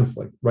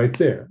conflict right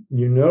there.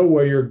 You know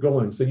where you're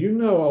going. So you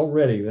know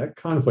already that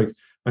conflict.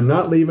 I'm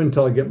not leaving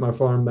until I get my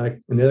farm back.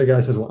 And the other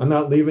guy says, well, I'm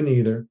not leaving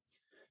either.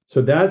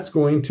 So that's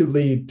going to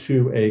lead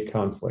to a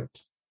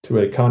conflict, to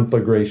a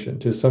conflagration,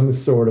 to some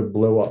sort of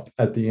blow up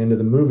at the end of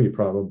the movie,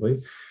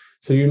 probably.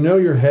 So you know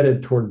you're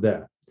headed toward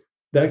that.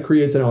 That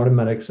creates an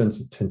automatic sense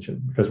of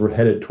tension because we're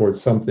headed towards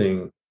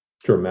something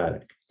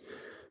dramatic.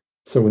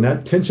 So when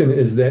that tension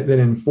is then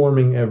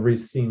informing every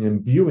scene,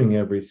 imbuing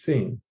every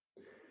scene.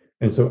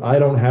 And so I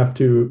don't have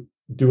to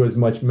do as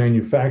much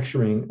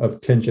manufacturing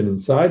of tension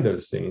inside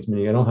those scenes,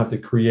 meaning I don't have to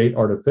create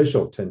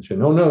artificial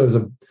tension. Oh no,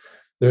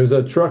 there's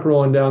a truck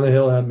rolling down the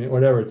hill at me,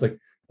 whatever. It's like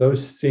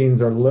those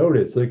scenes are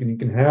loaded. So you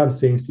can have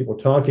scenes, people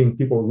talking,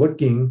 people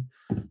looking,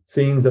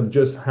 scenes of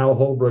just Hal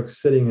Holbrook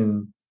sitting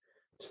and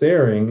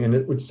staring,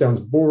 and which sounds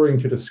boring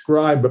to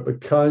describe, but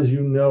because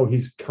you know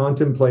he's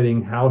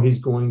contemplating how he's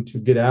going to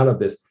get out of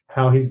this,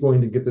 how he's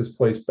going to get this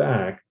place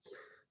back.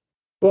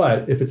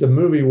 But if it's a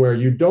movie where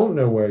you don't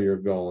know where you're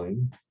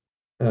going,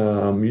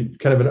 you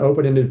kind of an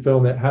open-ended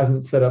film that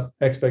hasn't set up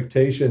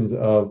expectations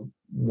of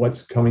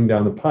what's coming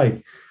down the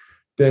pike,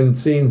 then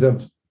scenes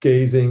of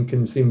gazing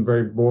can seem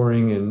very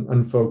boring and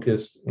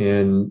unfocused,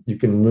 and you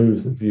can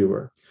lose the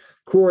viewer.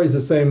 Quarry's the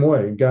same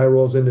way. A guy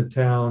rolls into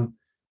town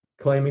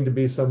claiming to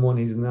be someone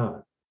he's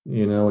not,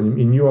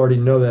 and you already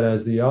know that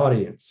as the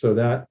audience. So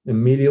that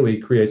immediately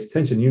creates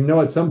tension. You know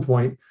at some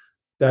point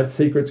that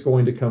secret's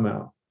going to come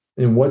out.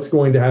 And what's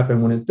going to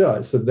happen when it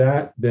does. So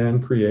that then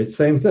creates,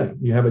 same thing.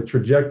 You have a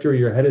trajectory,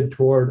 you're headed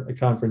toward a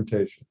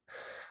confrontation.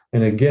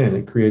 And again,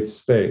 it creates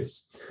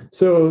space.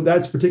 So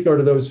that's particular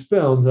to those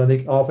films. I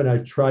think often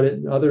I've tried it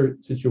in other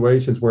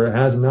situations where it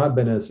has not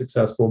been as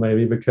successful,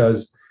 maybe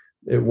because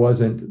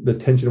the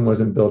tension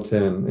wasn't built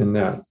in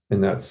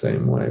that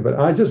same way. But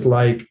I just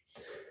like,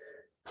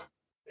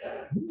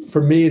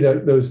 for me,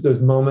 those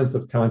moments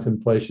of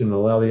contemplation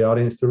allow the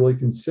audience to really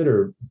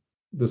consider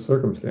the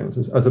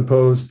circumstances, as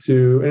opposed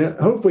to, and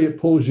hopefully it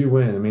pulls you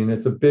in. I mean,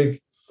 it's a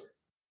big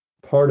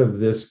part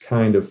of this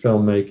kind of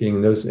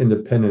filmmaking. Those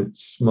independent,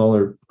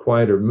 smaller,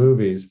 quieter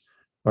movies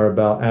are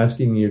about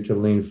asking you to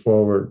lean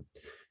forward.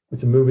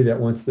 It's a movie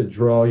that wants to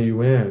draw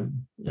you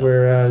in. Yeah.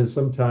 Whereas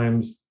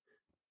sometimes,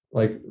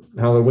 like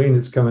Halloween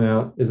that's coming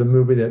out, is a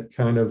movie that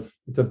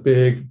it's a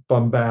big,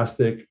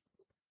 bombastic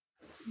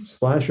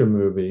slasher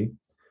movie.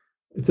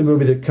 It's a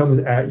movie that comes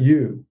at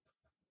you,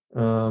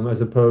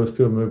 as opposed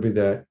to a movie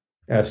that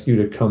ask you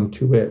to come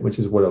to it, which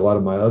is what a lot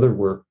of my other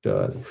work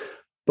does.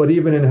 But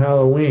even in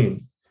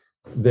Halloween,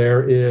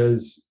 there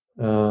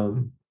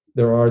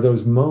are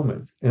those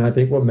moments. And I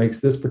think what makes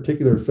this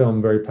particular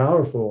film very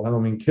powerful,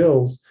 Halloween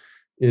Kills,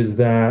 is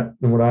that,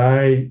 and what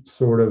I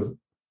sort of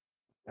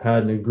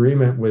had an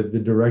agreement with the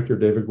director,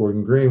 David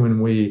Gordon Green,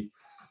 when we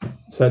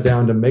sat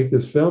down to make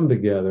this film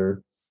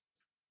together,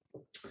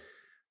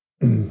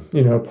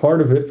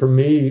 part of it for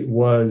me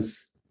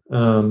was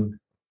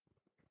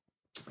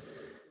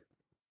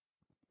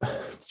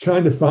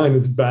trying to find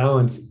this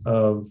balance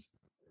of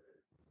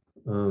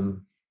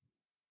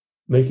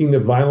making the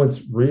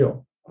violence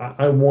real.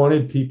 I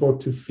wanted people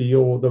to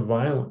feel the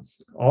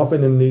violence.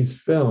 Often in these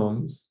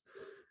films,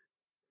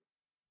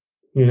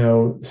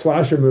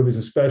 slasher movies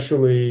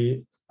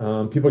especially,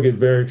 people get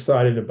very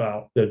excited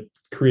about the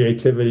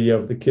creativity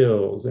of the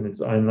kills, and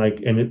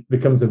it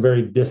becomes a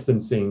very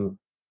distancing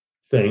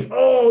thing.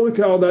 Oh, look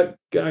how that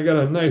guy got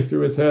a knife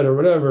through his head or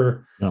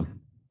whatever. Yeah.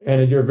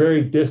 And you're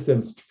very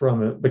distanced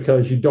from it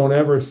because you don't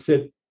ever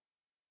sit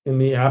in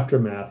the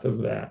aftermath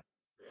of that.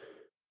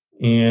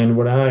 And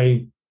what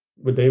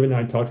David and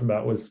I talked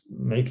about was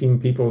making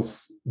people,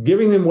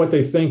 giving them what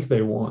they think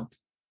they want,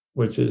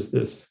 which is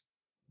this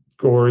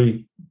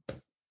gory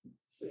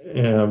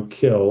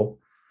kill.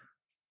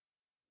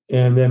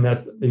 And then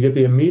you get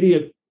the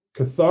immediate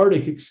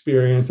cathartic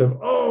experience of,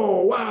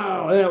 oh,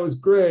 wow, that was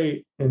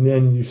great. And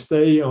then you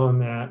stay on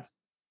that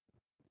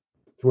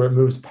to where it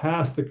moves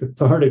past the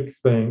cathartic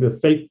thing, the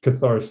fake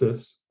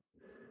catharsis.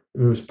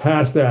 It moves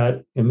past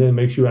that and then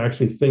makes you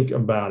actually think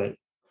about it.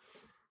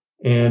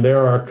 And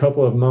there are a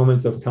couple of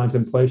moments of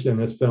contemplation in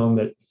this film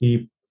that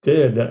he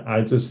did that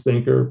I just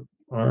think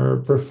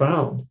are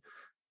profound.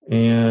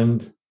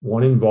 And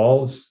one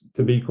involves,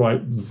 to be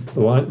quite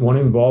blunt, one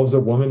involves a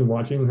woman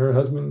watching her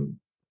husband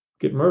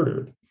get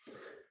murdered.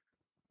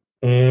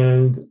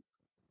 And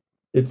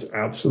it's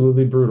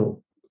absolutely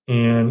brutal.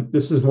 And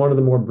this is one of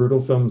the more brutal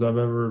films I've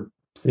ever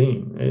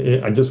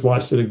seen. I just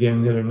watched it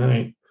again the other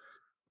night.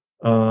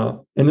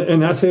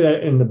 And I say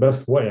that in the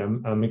best way.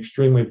 I'm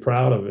extremely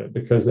proud of it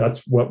because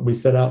that's what we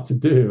set out to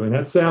do. And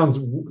that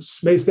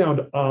may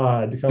sound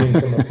odd coming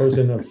from a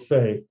person of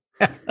faith,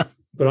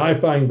 but I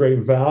find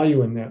great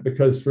value in that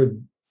because for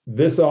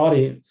this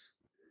audience,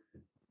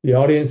 the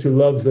audience who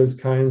loves those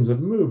kinds of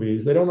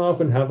movies, aren't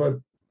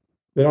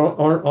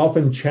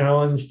often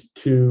challenged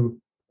to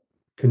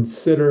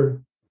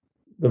consider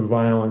the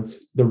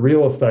violence, the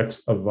real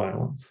effects of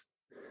violence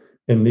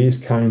in these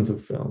kinds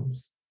of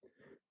films.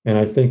 And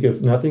I think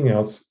if nothing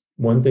else,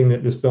 one thing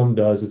that this film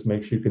does is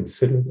makes you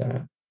consider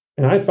that.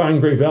 And I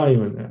find great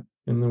value in that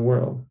in the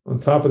world, on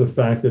top of the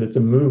fact that it's a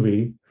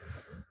movie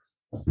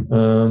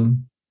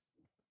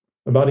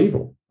about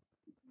evil.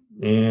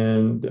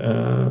 And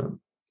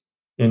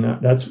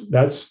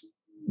that's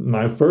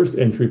my first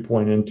entry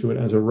point into it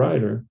as a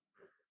writer,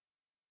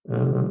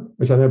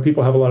 which I know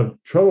people have a lot of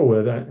trouble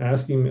with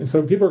asking.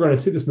 So people are going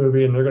to see this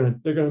movie and they're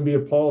going to be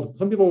appalled.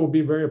 Some people will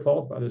be very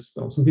appalled by this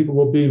film. Some people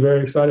will be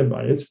very excited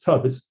by it. It's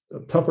tough. It's a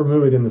tougher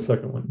movie than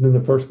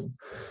the first one,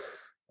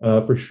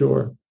 for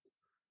sure.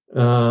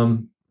 But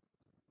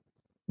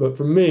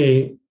for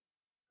me,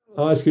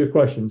 I'll ask you a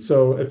question.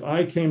 So if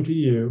I came to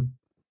you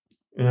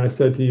and I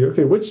said to you,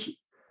 okay, which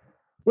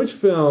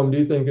film do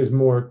you think is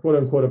more quote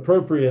unquote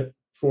appropriate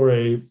for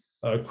a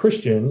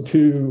Christian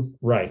to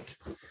write?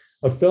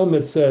 A film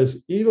that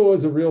says evil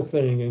is a real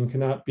thing and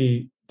cannot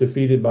be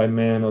defeated by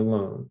man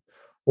alone,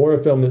 or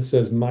a film that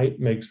says might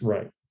makes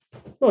right.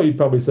 Well, you'd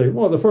probably say,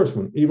 well, the first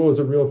one, evil is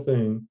a real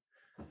thing,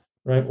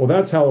 right? Well,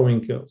 that's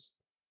Halloween Kills.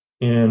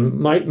 And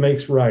might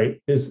makes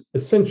right is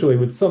essentially,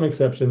 with some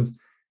exceptions,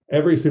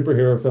 every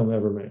superhero film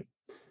ever made.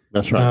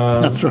 That's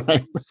right. That's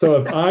right. So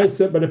if I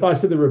said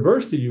the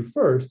reverse to you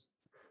first,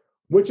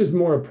 which is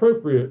more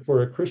appropriate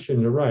for a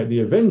Christian to write, The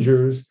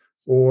Avengers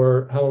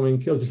or Halloween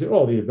Kills? You say,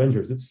 oh, The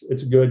Avengers,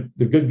 it's good.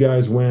 The good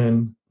guys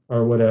win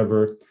or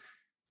whatever.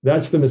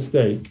 That's the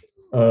mistake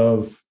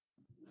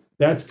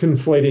that's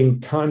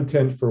conflating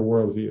content for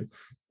worldview.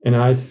 And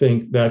I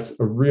think that's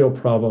a real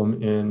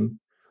problem in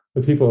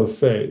the people of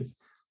faith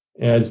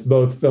as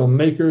both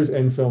filmmakers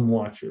and film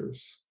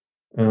watchers.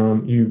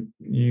 And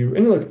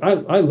look,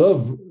 I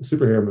love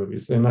superhero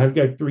movies and I've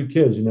got 3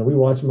 kids, we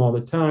watch them all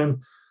the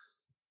time.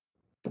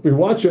 We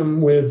watch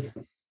them with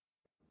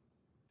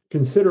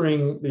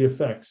considering the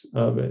effects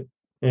of it.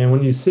 And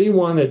when you see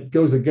one that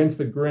goes against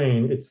the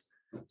grain, it's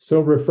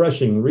so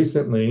refreshing.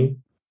 Recently,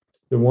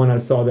 the one I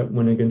saw that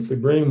went against the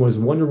grain was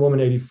Wonder Woman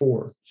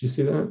 84. Did you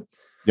see that?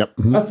 Yep.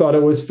 Mm-hmm. I thought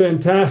it was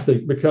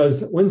fantastic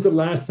because when's the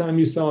last time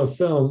you saw a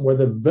film where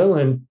the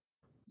villain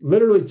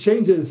literally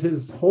changes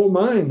his whole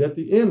mind at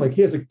the end? Like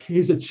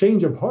he's a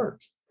change of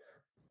heart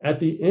at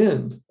the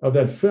end of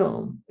that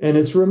film. And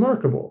it's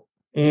remarkable.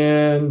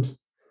 And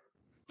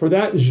for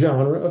that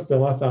genre of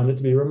film, I found it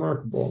to be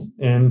remarkable.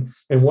 And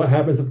what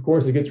happens, of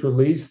course, it gets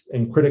released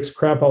and critics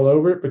crap all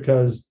over it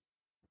because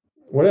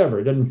whatever,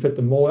 it doesn't fit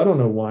the mold. I don't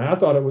know why. I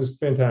thought it was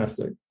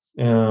fantastic.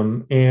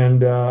 And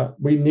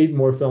we need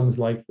more films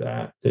like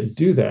that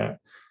do that.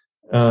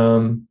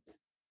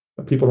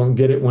 But people don't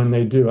get it when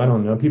they do. I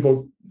don't know.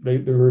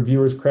 The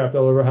reviewers crapped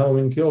all over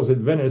Halloween Kills at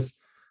Venice.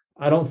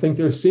 I don't think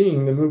they're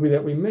seeing the movie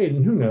that we made,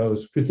 and who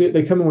knows? Because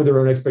they come in with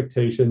their own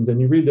expectations, and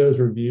you read those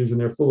reviews,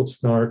 and they're full of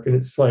snark. And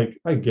it's like,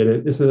 I get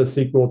it. This is a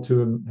sequel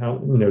to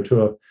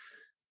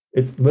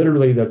it's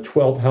literally the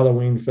 12th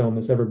Halloween film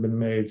that's ever been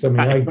made. So I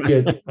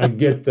mean, I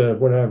get the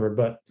whatever,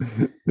 but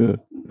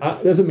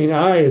doesn't mean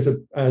as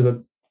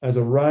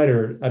a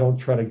writer, I don't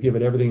try to give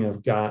it everything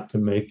I've got to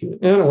make it.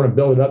 And I don't want to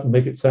build it up and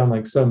make it sound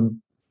like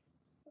some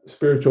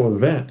spiritual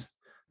event,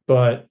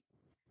 but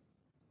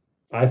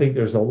I think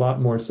there's a lot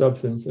more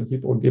substance than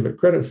people give it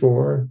credit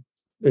for.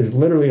 There's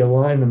literally a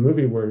line in the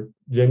movie where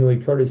Jamie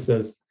Lee Curtis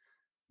says,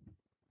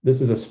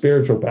 "This is a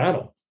spiritual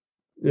battle."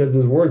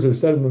 Those words are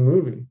said in the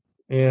movie.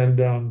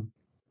 And I don't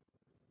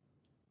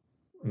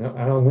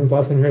know when's the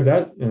last time you heard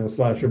that in a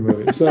slasher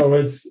movie. So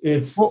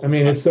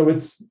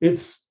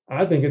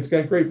I think it's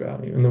got great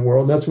value in the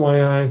world. That's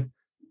why I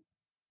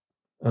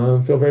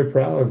feel very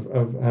proud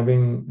of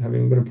having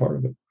been a part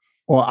of it.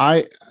 Well,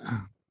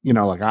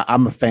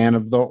 I'm a fan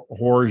of the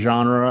horror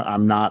genre.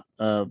 I'm not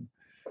a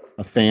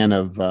fan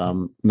of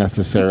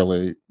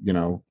necessarily,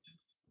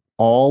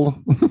 all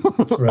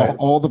right.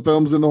 all the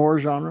films in the horror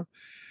genre,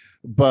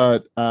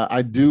 but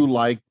I do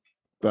like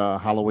the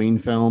Halloween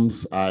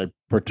films. I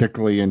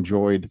particularly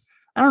enjoyed.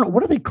 I don't know,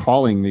 what are they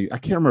calling I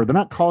can't remember. They're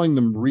not calling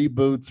them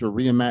reboots or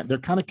reimagine. They're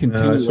kind of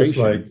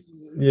continuations.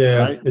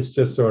 Right? It's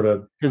just sort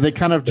of because they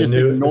kind of just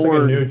ignored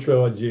like a new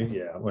trilogy.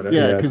 Yeah, whatever.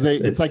 Yeah, because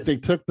it's like they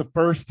took the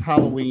first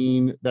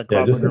Halloween that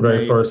just the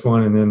very first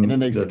one, and then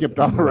they skipped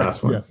all the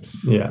rest. One.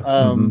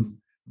 Yeah.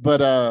 But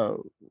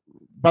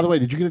by the way,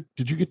 did you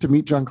get to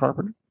meet John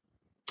Carpenter?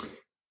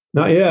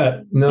 Not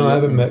yet. No, I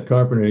haven't met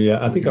Carpenter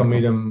yet. I think I'll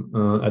meet him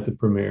at the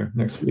premiere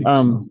next week.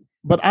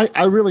 But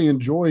I really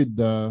enjoyed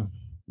the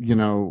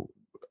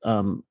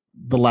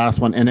last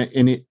one, and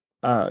it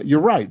you're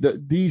right.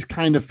 These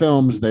kind of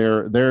films, they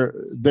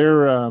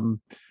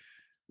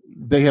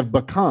have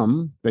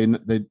become when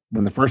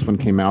the first one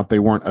came out, they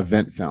weren't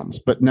event films,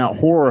 but now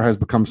horror has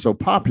become so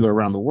popular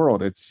around the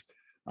world. It's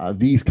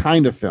these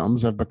kind of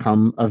films have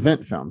become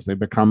event films. They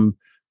become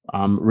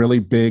really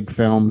big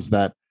films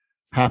that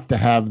have to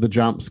have the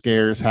jump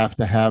scares, have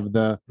to have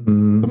the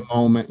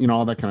moment,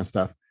 all that kind of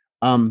stuff.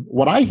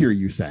 What I hear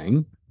you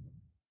saying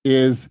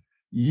is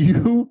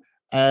you,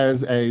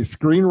 as a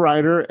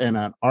screenwriter and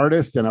an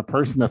artist and a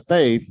person of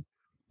faith,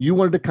 you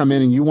wanted to come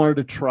in and you wanted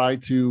to try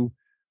to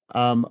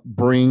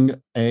bring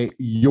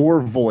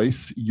your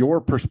voice, your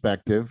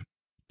perspective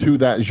to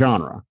that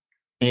genre.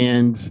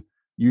 And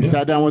you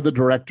sat down with the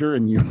director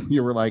and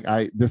you were like,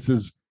 this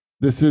is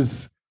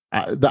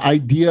the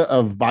idea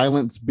of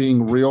violence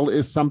being real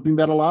is something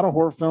that a lot of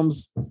horror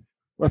films,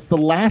 that's the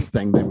last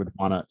thing they would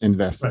want to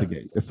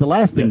investigate. Right. It's the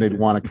last thing they'd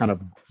want to kind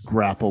of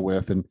grapple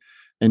with and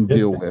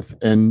deal with.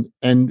 And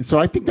so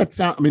I think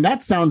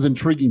that sounds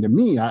intriguing to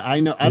me. I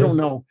don't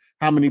know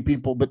how many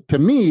people, but to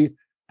me,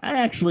 I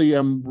actually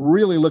am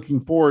really looking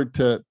forward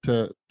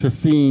to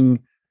seeing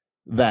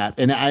that.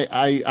 And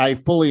I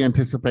fully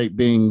anticipate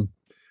being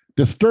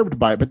disturbed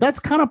by it, but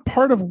that's kind of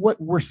part of what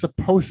we're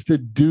supposed to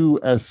do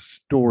as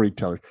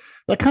storytellers.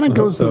 That kind of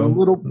goes a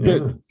little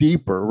bit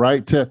deeper,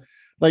 right? To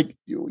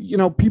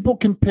people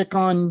can pick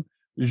on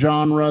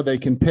genre, they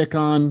can pick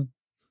on,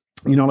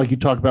 like you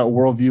talk about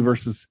worldview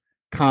versus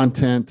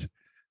content,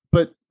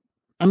 but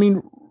I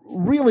mean,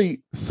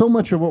 really, so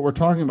much of what we're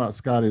talking about,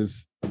 Scott,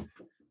 is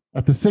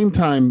at the same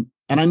time,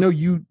 and I know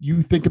you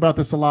think about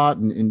this a lot,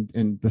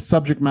 and the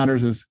subject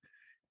matters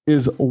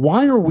is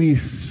why are we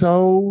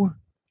so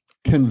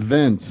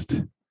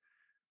convinced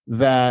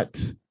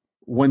that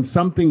when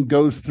something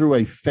goes through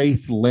a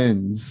faith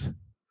lens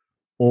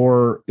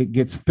or it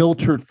gets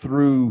filtered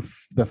through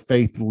the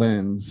faith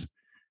lens,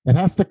 it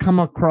has to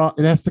come out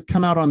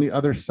on the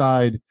other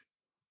side,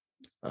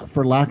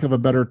 for lack of a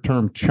better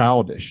term,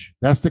 childish.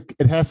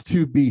 It has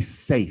to be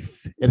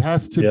safe. It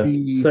has to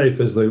be safe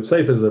is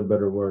a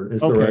better word.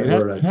 It's the right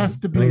word. It has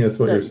to be safe. That's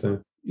what you're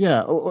saying.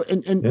 Yeah,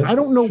 and I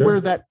don't know where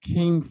that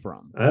came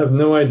from. I have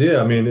no idea.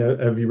 I mean,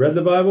 have you read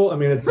the Bible? I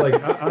mean, it's like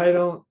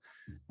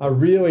I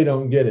really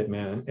don't get it,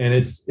 man. And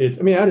it's.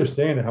 I mean, I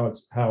understand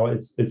how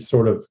it's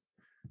sort of,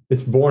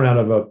 it's born out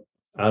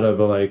of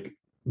like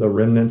the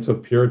remnants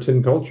of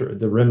Puritan culture,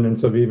 the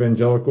remnants of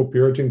evangelical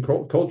Puritan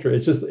culture.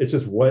 It's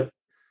just what.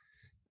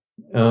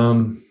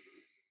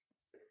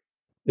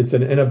 It's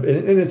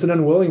an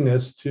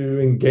unwillingness to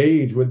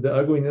engage with the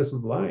ugliness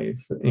of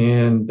life,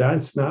 and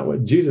that's not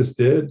what Jesus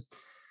did.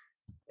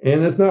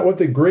 And that's not what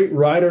the great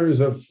writers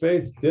of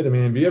faith did. I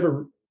mean, have you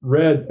ever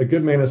read A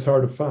Good Man Is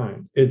Hard to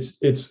Find? It's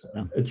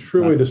a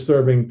truly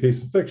disturbing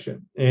piece of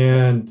fiction.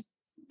 And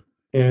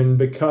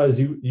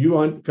because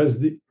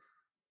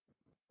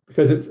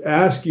because it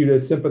asks you to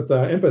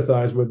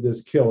empathize with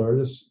this killer,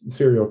 this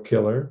serial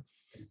killer,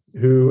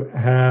 who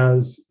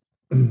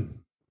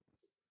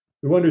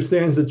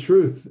understands the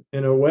truth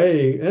in a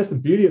way. And that's the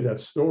beauty of that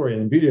story,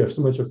 and the beauty of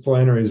so much of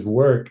Flannery's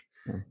work.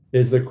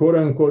 Is the quote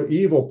unquote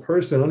evil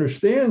person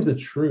understands the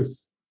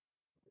truth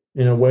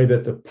in a way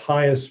that the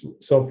pious,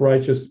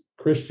 self-righteous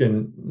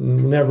Christian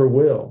never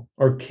will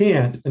or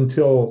can't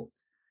until.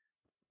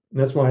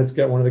 And that's why it's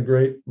got one of the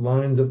great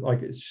lines of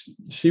like,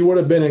 she would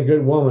have been a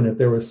good woman if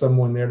there was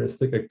someone there to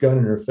stick a gun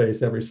in her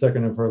face every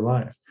second of her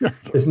life.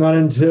 It's not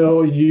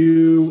until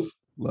you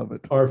Love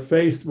it. are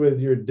faced with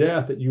your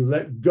death, that you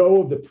let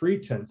go of the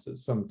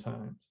pretenses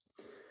sometimes.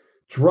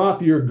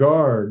 Drop your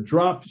guard.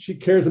 She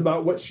cares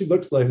about what she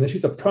looks like. And then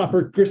she's a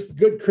proper,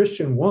 good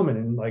Christian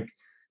woman.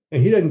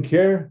 And he doesn't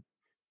care.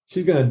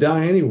 She's going to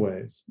die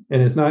anyways.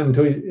 And it's not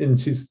until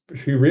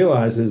she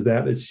realizes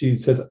that she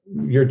says,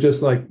 we're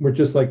just like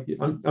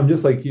you. I'm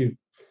just like you.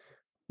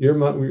 You're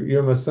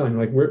my son.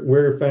 Like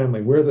we're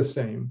family. We're the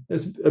same.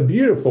 It's a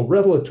beautiful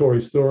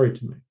revelatory story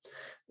to me.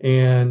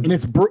 And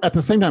it's at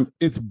the same time,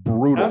 it's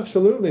brutal.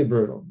 Absolutely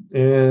brutal.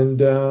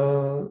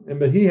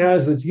 But he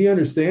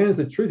understands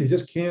the truth. He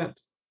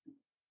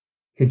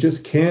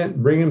just can't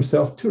bring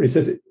himself to it. He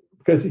says it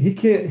because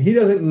he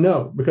doesn't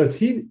know, because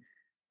he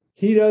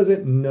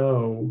doesn't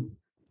know.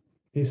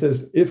 He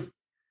says,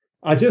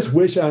 I just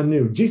wish I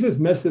knew. Jesus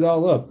messed it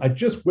all up. I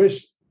just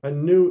wish I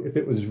knew if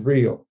it was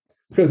real.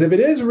 Because if it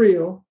is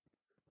real,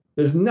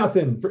 there's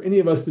nothing for any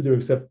of us to do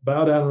except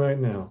bow down right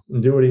now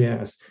and do what he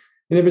asks.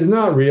 And if it's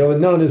not real,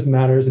 and none of this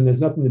matters, and there's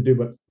nothing to do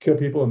but kill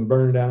people and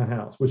burn down a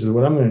house, which is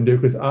what I'm going to do,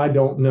 because I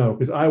don't know,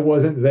 because I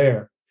wasn't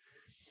there.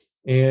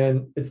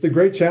 And it's the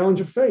great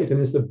challenge of faith,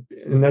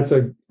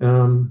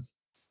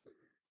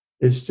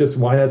 it's just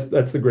why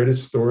that's the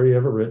greatest story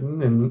ever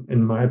written,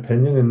 in my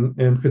opinion,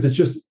 and because it's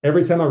just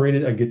every time I read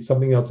it, I get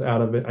something else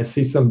out of it. I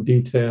see some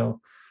detail.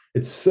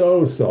 It's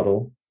so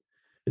subtle.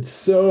 It's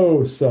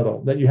so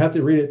subtle that you have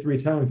to read it 3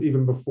 times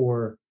even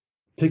before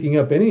picking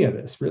up any of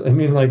this. Really, I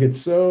mean, it's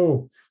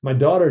so. My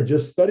daughter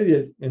just studied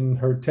it in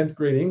her 10th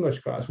grade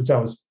English class, which I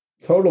was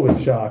totally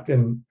shocked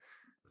and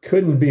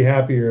couldn't be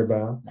happier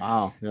about.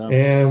 Wow. Yeah.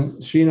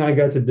 And she and I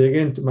got to dig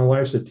into. My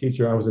wife's a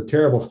teacher. I was a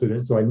terrible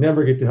student, so I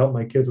never get to help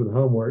my kids with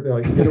homework. They're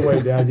like, "Get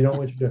away, Dad! You don't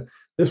want you to."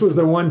 This was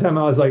the one time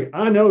I was like,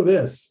 "I know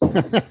this,"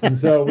 and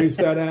so we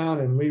sat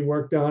down and we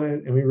worked on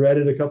it and we read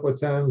it a couple of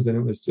times, and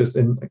it was just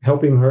in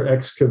helping her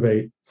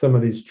excavate some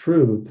of these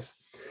truths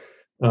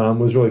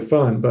was really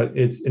fun. But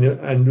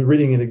and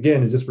reading it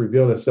again, it just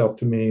revealed itself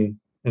to me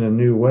in a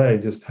new way,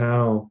 just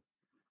how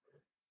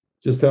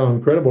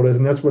incredible it is.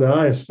 And that's what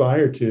I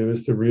aspire to,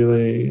 is to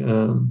really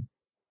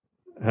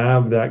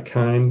have that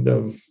kind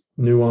of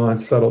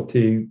nuance,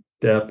 subtlety,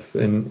 depth,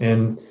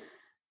 and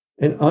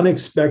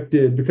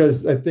unexpected,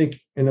 because I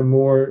think in a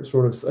more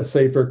sort of a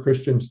safer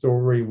Christian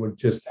story would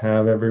just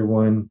have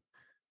everything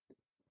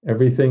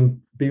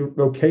be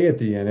okay at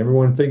the end.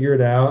 Everyone figure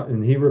it out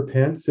and he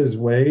repents his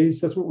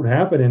ways. That's what would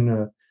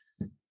happen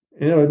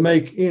it'd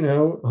make,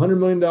 $100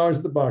 million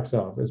at the box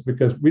office,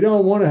 because we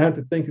don't want to have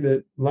to think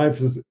that life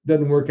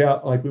doesn't work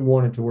out like we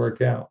want it to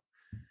work out.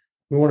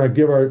 We want to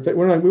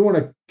we want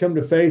to come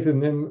to faith,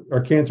 and then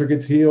our cancer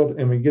gets healed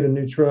and we get a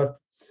new truck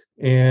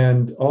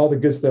and all the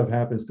good stuff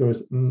happens to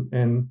us.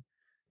 And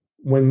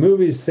when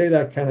movies say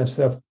that kind of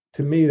stuff,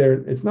 to me,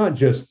 it's not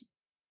just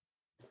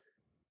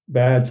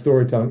bad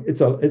storytelling.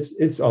 It's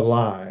a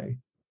lie.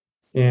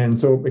 And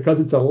so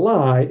because it's a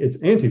lie, it's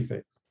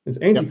anti-faith. It's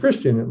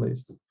anti-Christian, at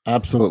least.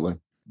 Absolutely.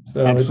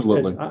 So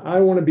absolutely. I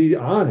want to be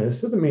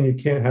honest. Doesn't mean you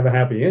can't have a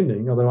happy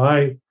ending. Although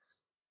I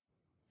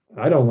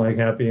don't like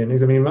happy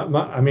endings. I mean,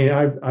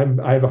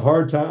 I have a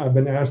hard time. I've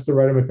been asked to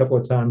write them a couple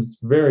of times. It's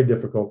very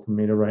difficult for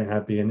me to write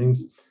happy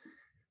endings.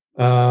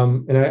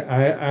 And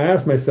I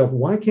asked myself,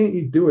 why can't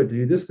you do it? Do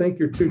you just think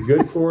you're too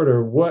good for it,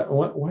 or what?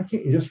 Why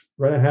can't you just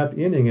write a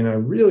happy ending? And I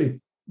really,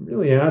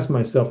 really asked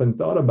myself and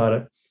thought about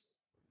it.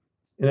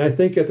 And I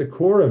think at the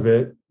core of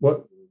it,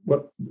 what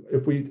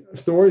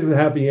stories with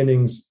happy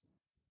endings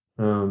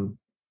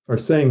are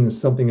saying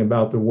something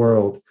about the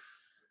world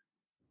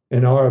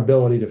and our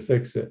ability to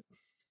fix it.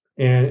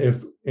 And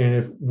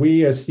if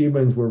we as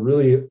humans were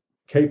really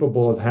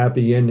capable of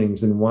happy endings,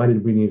 then why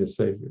did we need a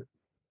savior?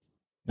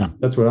 Yeah.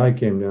 That's what I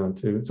came down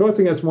to. So I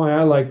think that's why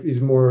I like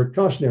these more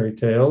cautionary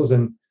tales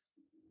and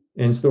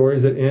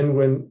stories that end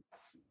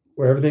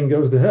where everything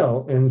goes to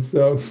hell and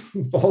so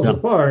falls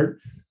apart.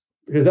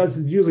 Because that's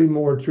usually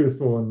more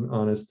truthful and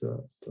honest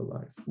to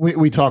life.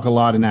 We talk a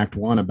lot in Act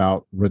 1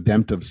 about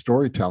redemptive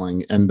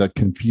storytelling and the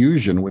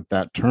confusion with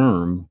that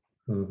term,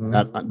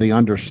 that the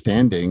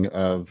understanding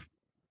of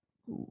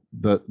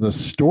the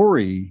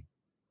story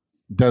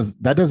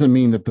doesn't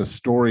mean that the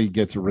story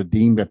gets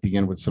redeemed at the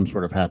end with some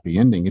sort of happy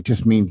ending. It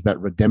just means that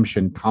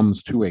redemption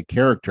comes to a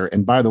character.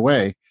 And by the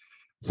way,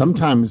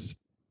 sometimes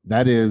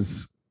that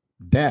is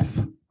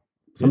death.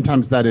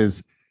 Sometimes that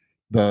is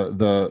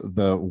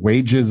the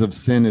wages of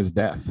sin is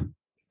death.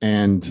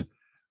 And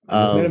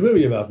made a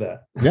movie about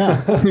that.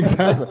 Yeah,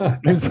 exactly.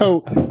 And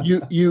so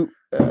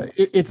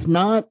it's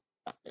not,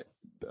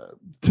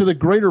 to the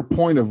greater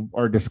point of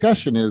our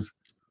discussion is,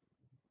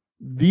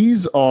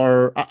 these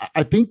are,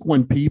 I think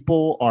when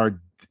people are,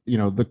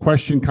 the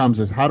question comes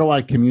is, how do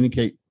I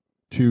communicate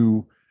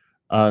to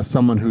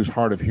someone who's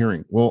hard of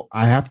hearing? Well,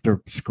 I have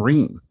to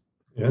scream.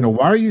 Yeah.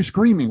 Why are you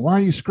screaming? Why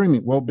are you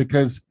screaming? Well,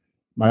 because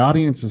my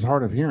audience is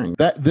hard of hearing.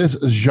 That this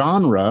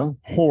genre,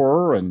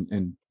 horror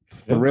and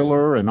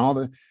thriller and all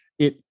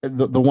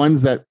the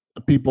ones that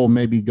people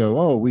maybe go,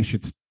 oh,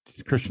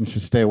 Christians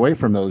should stay away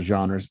from those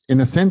genres. In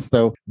a sense,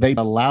 though, they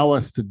allow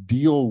us to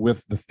deal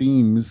with the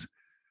themes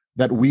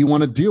that we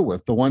want to deal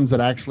with, the ones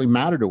that actually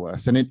matter to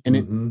us. And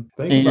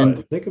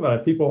Think about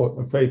it. People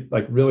are afraid,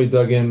 like really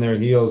dug in their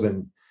heels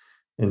and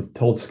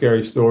told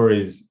scary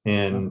stories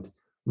and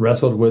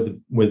wrestled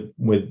with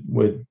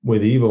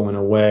evil in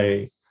a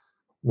way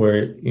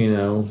where,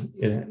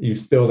 you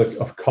feel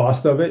the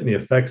cost of it and the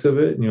effects of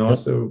it. And you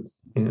also,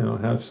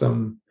 have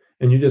some,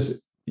 and you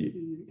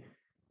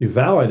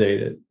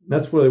validate it.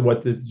 That's really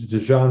what the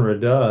genre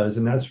does.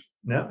 And that's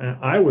now, and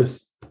I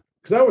was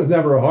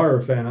never a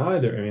horror fan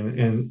either. I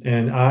mean,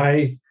 and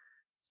I,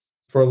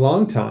 for a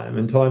long time,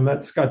 until I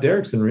met Scott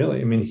Derrickson,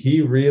 really, I mean,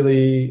 he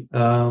really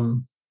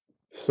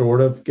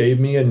sort of gave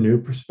me a new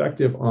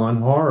perspective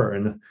on horror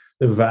and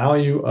the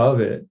value of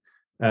it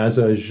as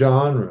a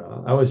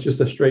genre. I was just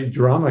a straight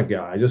drama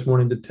guy. I just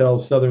wanted to tell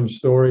Southern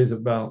stories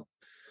about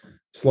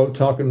slow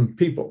talking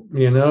people,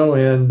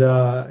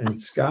 and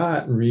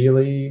Scott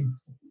really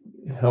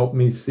helped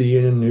me see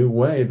it in a new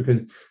way,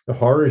 because the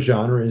horror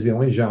genre is the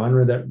only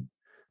genre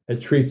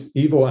that treats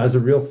evil as a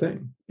real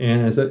thing.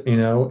 And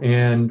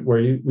and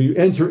where we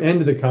enter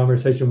into the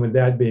conversation with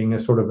that being a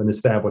sort of an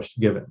established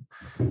given.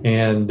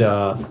 And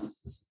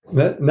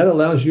that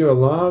allows you a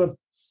lot of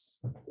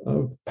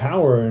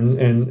power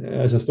and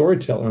as a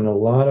storyteller, and a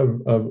lot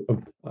of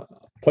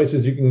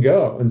places you can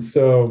go. And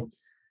so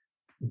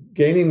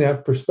gaining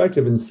that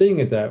perspective and seeing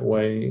it that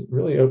way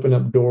really opened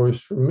up doors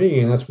for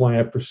me. And that's why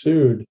I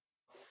pursued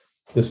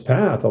this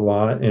path a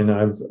lot. And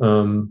I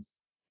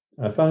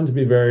found it to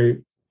be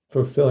very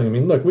fulfilling. I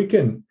mean, look,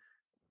 I'm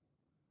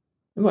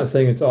not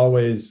saying it's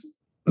always,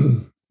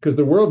 because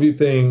the worldview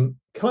thing,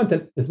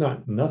 content is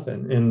not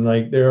nothing. And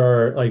there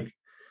are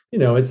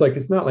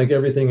it's not like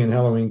everything in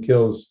Halloween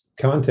Kills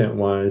content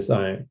wise,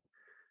 I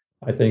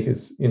think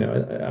is,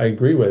 I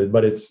agree with it,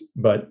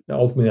 but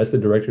ultimately that's the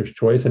director's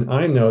choice. And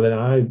I know that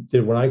I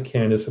did what I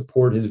can to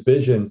support his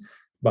vision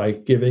by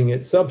giving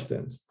it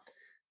substance.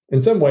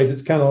 In some ways,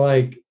 it's kind of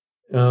like,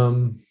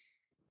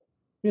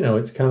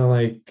 it's kind of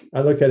like,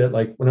 I look at it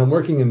like when I'm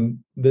working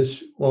in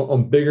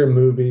on bigger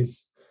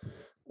movies,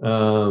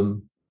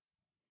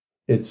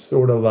 it's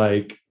sort of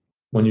like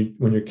when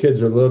your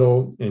kids are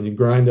little and you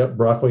grind up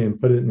broccoli and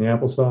put it in the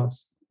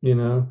applesauce,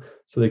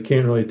 so they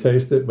can't really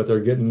taste it, but they're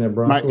getting their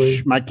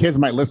broccoli. My kids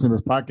might listen to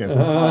this podcast.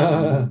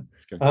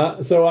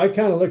 So I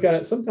kind of look at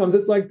it. Sometimes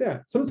it's like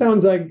that.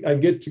 Sometimes I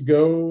get to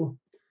go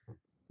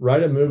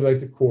write a movie like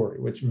The Quarry,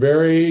 which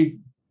very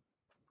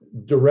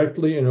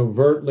directly and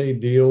overtly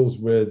deals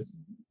with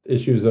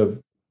issues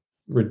of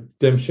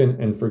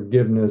redemption and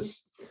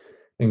forgiveness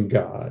and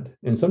God.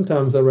 And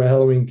sometimes I write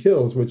Halloween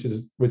Kills,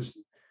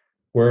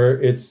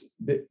 where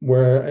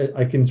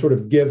I can sort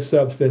of give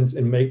substance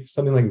and make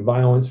something like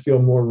violence feel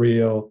more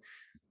real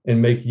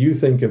and make you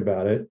think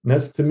about it. And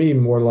that's, to me,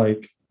 more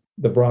like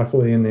the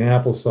broccoli and the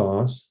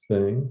applesauce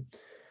thing.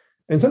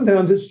 And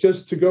sometimes it's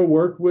just to go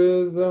work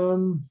with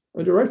a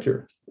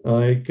director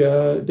like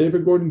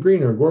David Gordon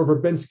Green or Gore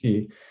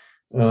Verbinski,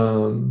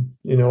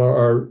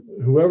 or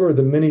whoever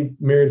the many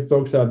myriad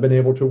folks I've been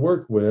able to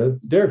work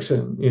with,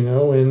 Derrickson,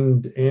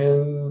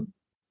 and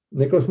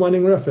Nicholas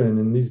Winding Refn,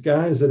 and these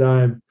guys that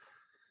I've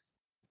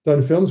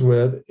done films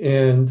with,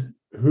 and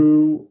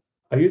who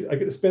I get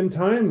to spend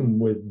time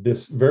with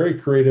this very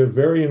creative,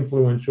 very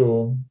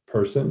influential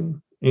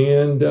person.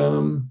 And,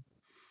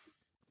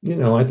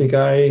 I think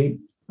I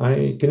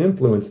can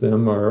influence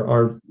them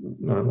or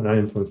not when I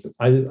influence them.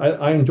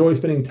 I enjoy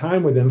spending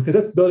time with them because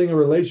that's building a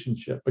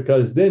relationship,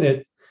 because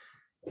then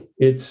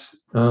it's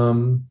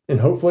and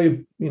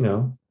hopefully,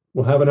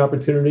 we'll have an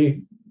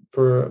opportunity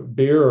for a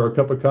beer or a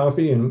cup of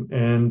coffee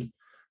and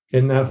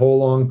in that whole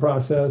long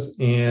process.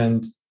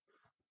 And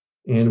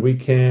we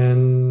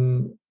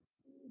can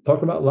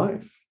talk about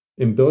life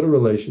and build a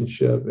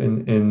relationship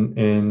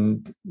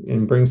and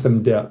bring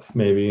some depth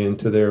maybe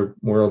into their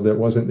world that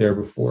wasn't there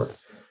before.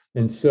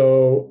 And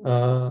so,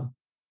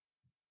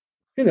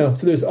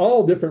 so there's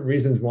all different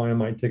reasons why I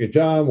might take a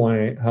job,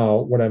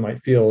 what I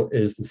might feel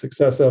is the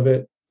success of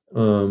it,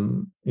 or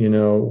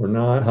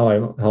not,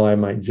 how I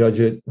might judge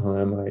it, how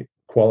I might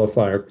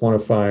qualify or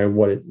quantify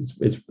what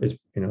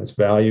its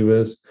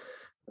value is.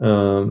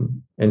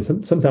 And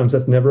sometimes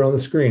that's never on the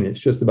screen. It's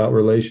just about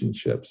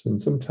relationships.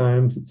 And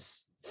sometimes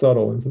it's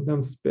subtle and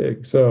sometimes it's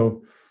big.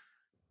 So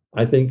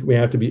I think we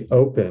have to be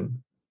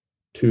open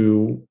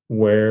to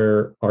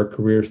where our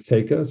careers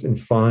take us and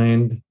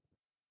find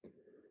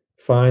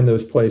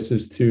those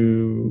places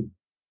to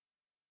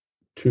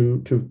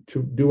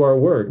do our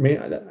work. I mean,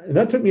 and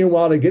that took me a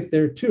while to get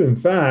there too. In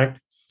fact,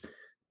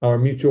 our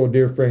mutual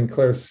dear friend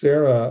Claire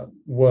Serra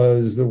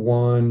was the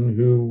one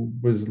who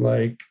was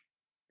like,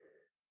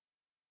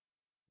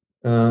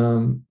 I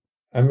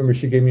remember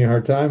she gave me a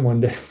hard time one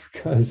day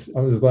because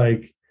I was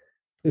like,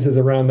 this is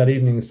around that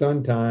Evening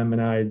Sun time,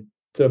 and I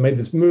made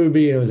this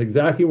movie, and it was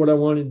exactly what I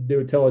wanted to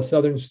do, tell a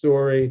Southern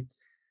story.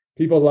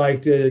 People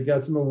liked it. It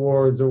got some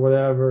awards or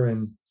whatever,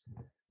 and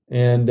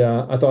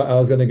I thought I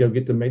was going to go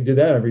get to do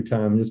that every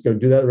time, just go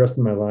do that the rest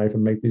of my life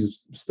and make these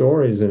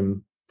stories.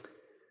 And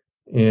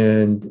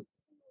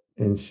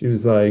she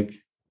was like,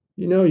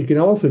 you can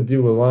also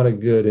do a lot of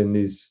good in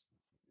these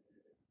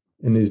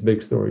in these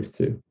big stories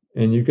too.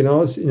 And you can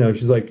always,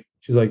 she's like,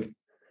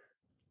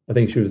 I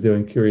think she was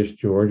doing Curious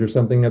George or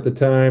something at the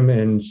time.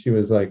 And she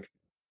was like,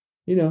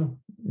 you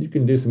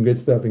can do some good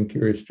stuff in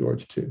Curious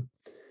George too.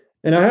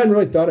 And I hadn't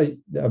really thought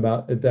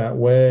about it that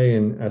way.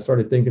 And I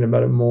started thinking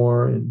about it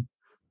more.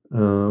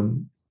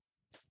 And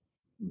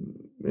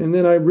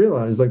then I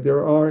realized like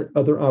there are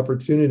other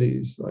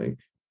opportunities. Like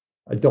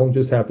I don't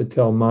just have to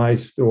tell my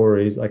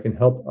stories. I can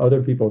help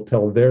other people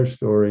tell their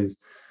stories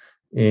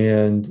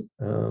and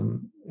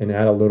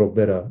add a little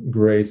bit of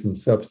grace and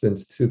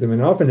substance to them.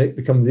 And often it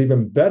becomes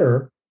even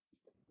better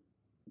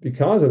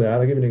because of that.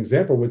 I'll give you an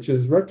example, which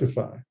is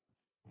Rectify.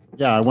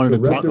 Yeah, I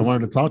wanted to talk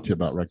to you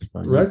about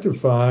Rectify.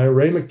 Rectify.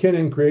 Ray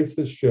McKinnon creates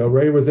this show.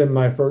 Ray was in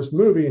my first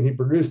movie and he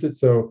produced it.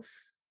 So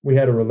we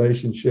had a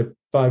relationship.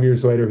 5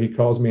 years later, he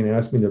calls me and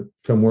asks me to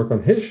come work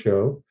on his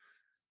show,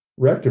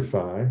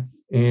 Rectify.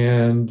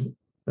 And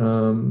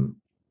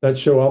that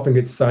show often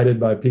gets cited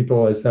by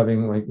people as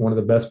having like one of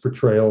the best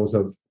portrayals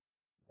of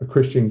a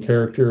Christian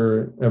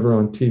character ever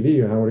on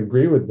TV, and I would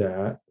agree with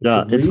that.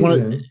 Yeah, it's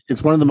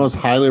one of the most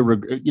highly,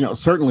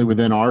 certainly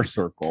within our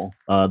circle,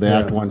 the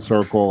Act One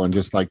circle, and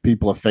just like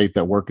people of faith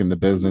that work in the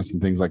business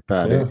and things like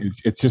that. Yeah.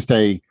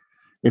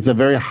 It's a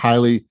very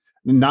highly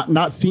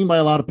not seen by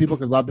a lot of people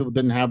because a lot of people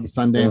didn't have the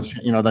Sundance,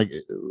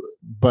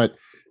 but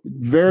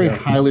very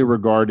highly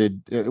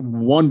regarded,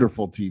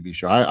 wonderful TV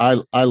show.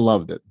 I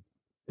loved it.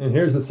 And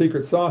here's the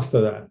secret sauce to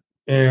that.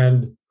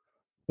 And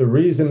the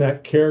reason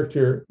that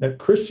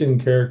Christian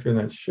character in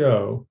that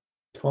show,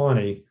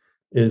 Tawny,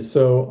 is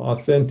so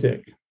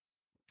authentic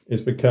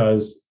is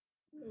because,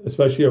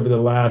 especially over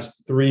the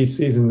last 3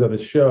 seasons of the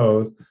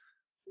show,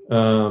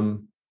 the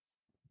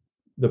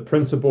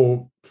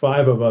principal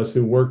 5 of us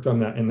who worked on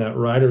that in that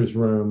writer's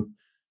room,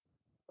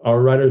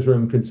 our writer's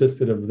room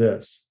consisted of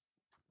this: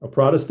 a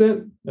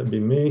Protestant, that'd be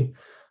me,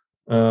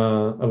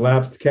 a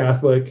lapsed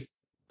Catholic,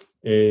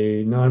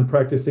 a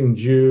non-practicing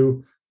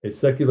Jew, a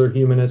secular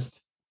humanist,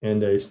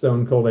 and a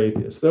stone cold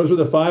atheist. Those were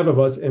the 5 of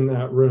us in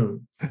that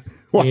room.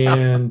 Wow.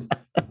 And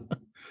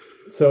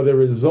so the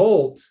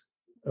result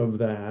of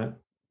that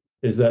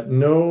is that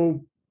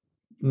no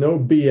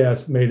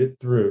BS made it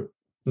through.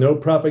 No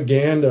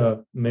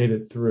propaganda made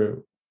it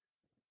through.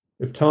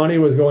 If Tawny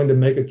was going to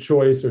make a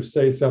choice or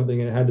say something,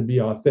 it had to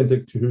be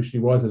authentic to who she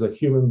was as a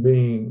human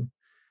being.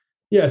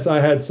 Yes, I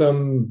had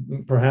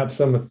perhaps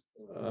some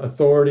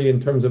authority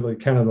in terms of like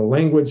kind of the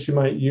language she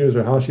might use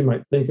or how she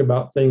might think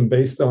about things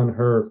based on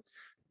her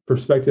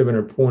perspective and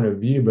her point of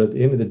view, but at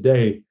the end of the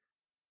day,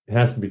 it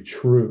has to be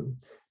true.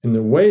 And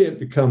the way it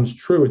becomes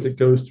true is it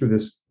goes through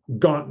this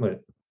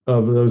gauntlet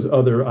of those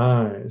other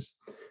eyes,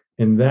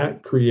 and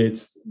that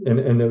creates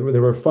and the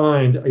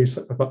refined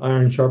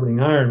iron sharpening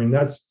iron. I mean,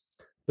 that's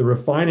the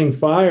refining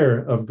fire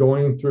of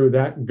going through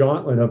that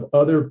gauntlet of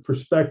other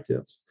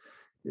perspectives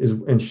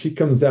and she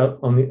comes out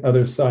on the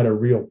other side a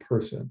real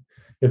person.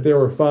 If there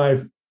were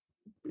 5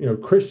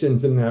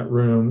 Christians in that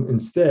room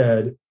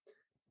instead,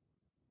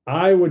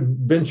 I would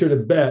venture to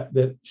bet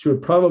that she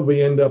would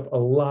probably end up a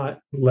lot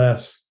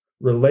less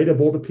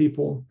relatable to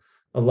people,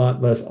 a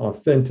lot less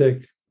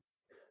authentic.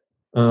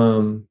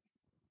 Not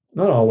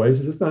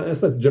always. It's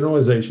not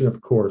generalization, of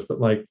course, but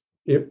like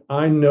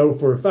I know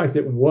for a fact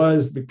it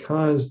was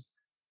because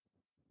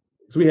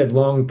we had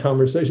long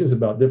conversations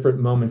about different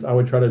moments. I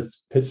would try to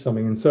pitch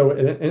something, and so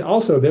and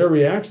also their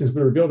reactions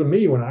would reveal to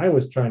me when I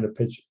was trying to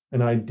pitch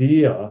an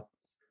idea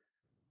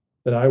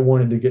that I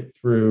wanted to get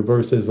through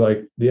versus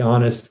like the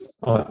honest,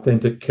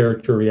 authentic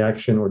character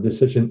reaction or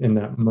decision in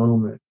that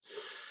moment.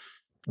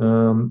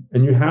 And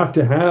you have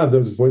to have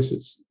those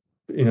voices,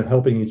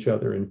 helping each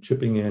other and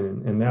chipping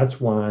in. And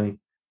that's why.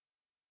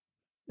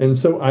 And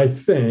so I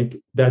think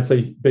that's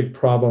a big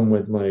problem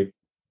with like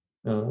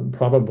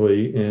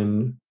probably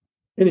in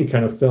any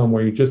kind of film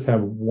where you just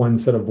have one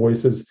set of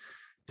voices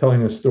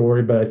telling a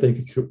story. But I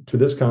think to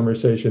this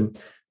conversation,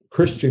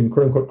 Christian,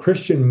 quote unquote,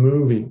 Christian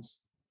movies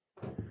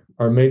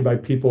are made by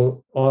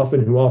people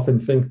who often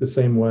think the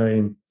same way,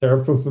 and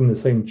they're from the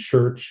same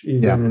church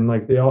even, and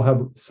like they all have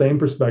the same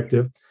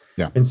perspective.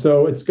 Yeah. And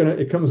so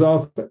it comes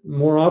off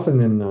more often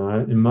than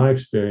not, in my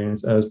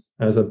experience, as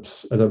a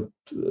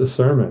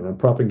sermon, a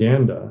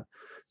propaganda,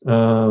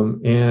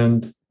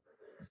 and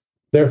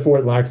therefore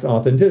it lacks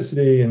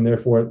authenticity, and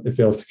therefore it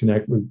fails to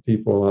connect with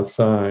people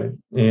outside,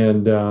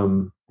 and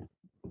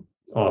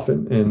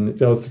often, and it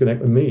fails to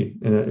connect with me,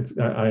 and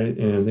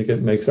I think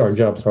it makes our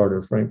jobs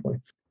harder, frankly.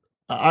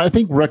 I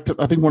think one of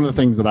the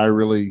things that I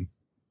really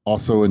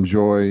also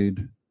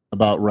enjoyed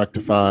about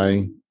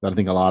Rectify that I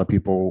think a lot of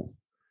people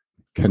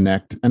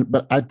connect,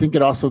 but I think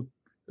it also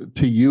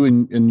to you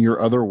in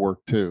your other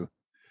work too.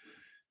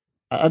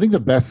 I think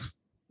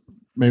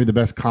maybe the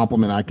best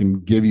compliment I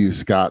can give you,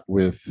 Scott,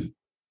 with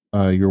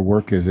your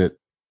work is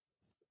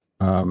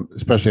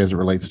especially as it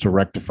relates to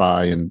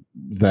Rectify and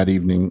That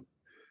Evening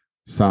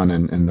Sun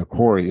and the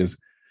Quarry, is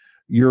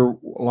a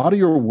lot of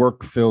your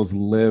work feels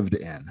lived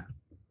in.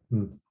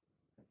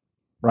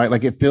 Right?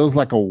 Like it feels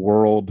like a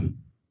world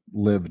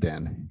lived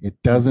in.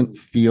 It doesn't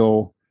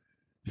feel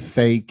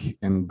fake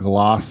and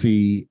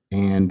glossy.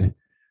 And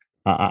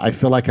I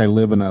feel like I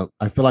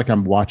feel like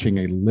I'm watching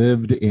a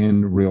lived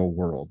in real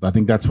world. I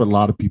think that's what a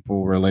lot of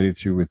people related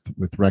to with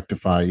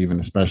Rectify, even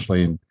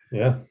especially. And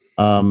Yeah.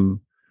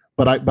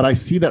 but I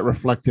see that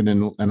reflected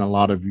in a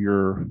lot of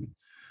your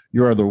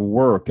other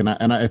work. And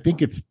I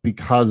think it's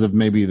because of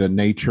maybe the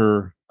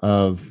nature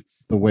of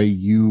the way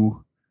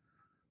you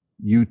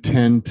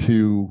tend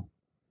to,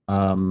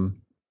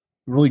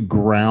 really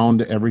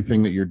ground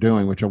everything that you're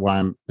doing, which is why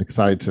I'm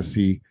excited to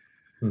see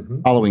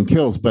Halloween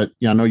Kills. But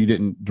yeah, I know you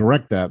didn't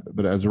direct that,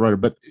 but as a writer,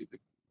 but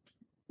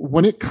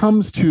when it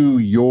comes to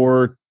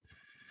your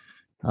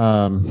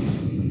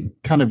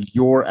kind of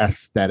your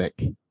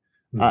aesthetic,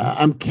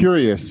 I'm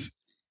curious,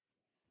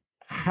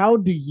 how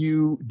do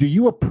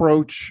you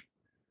approach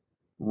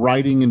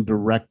writing and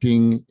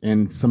directing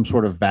in some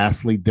sort of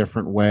vastly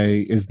different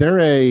way? Is there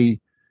a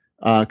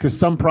because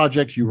some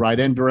projects you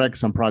write and direct,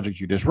 some projects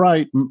you just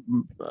write.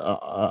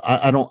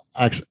 I don't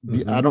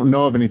actually, I don't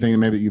know of anything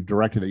maybe that you've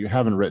directed that you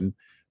haven't written.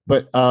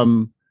 But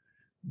when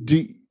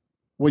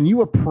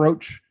you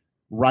approach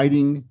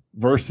writing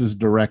versus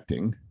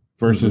directing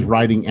versus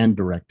writing and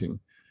directing,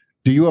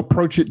 do you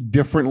approach it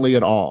differently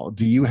at all?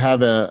 Do you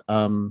have a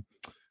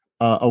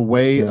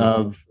way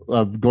of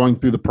going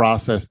through the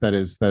process that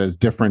is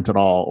different at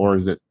all, or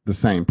is it the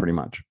same pretty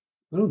much?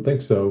 I don't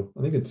think so.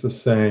 I think it's the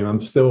same.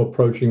 I'm still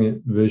approaching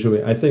it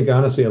visually. I think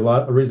honestly,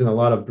 a reason a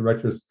lot of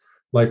directors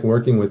like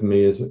working with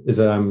me is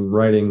that I'm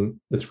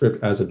writing the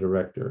script as a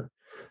director.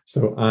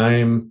 So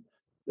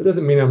it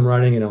doesn't mean I'm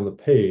writing it on the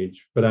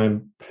page, but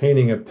I'm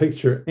painting a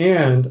picture,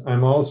 and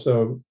I'm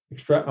also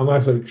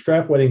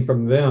extrapolating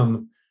from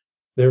them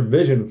their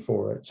vision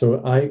for it.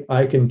 So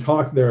I can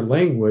talk their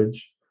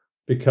language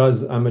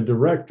because I'm a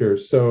director.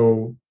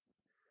 So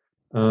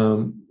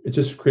it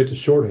just creates a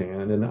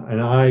shorthand, and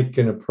I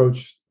can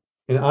approach,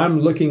 and I'm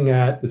looking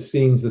at the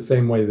scenes the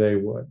same way they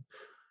would.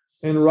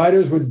 And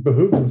writers would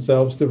behoove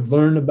themselves to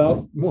learn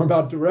more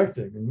about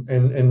directing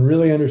and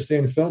really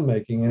understand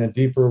filmmaking in a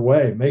deeper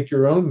way. Make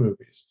your own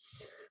movies,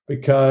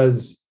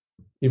 because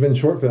even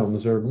short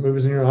films or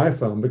movies on your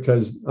iPhone,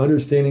 because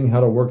understanding how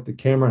to work the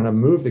camera and how to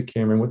move the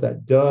camera and what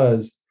that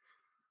does,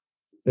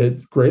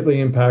 it greatly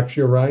impacts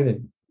your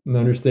writing, and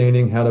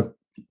understanding how to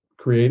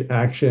create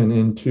action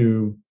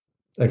into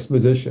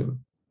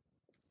exposition,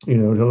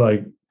 to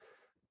like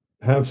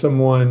have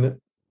someone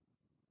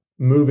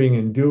moving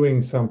and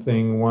doing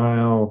something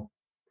while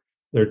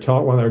they're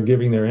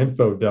giving their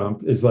info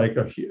dump is like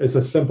it's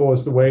the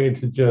simplest way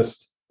to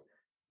just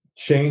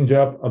change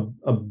up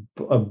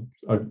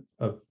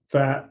a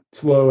fat,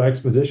 slow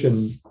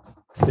exposition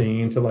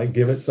scene to like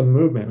give it some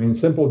movement. I mean,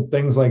 simple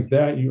things like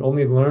that you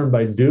only learn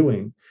by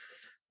doing.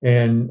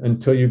 And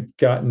until you've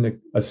gotten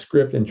a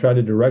script and tried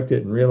to direct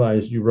it and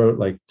realize you wrote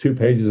like 2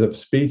 pages of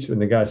speech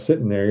and the guy's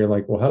sitting there, you're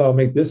like, well, how do I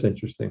make this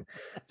interesting?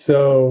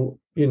 So,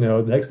 the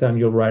next time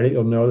you'll write it,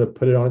 you'll know to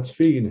put it on its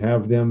feet and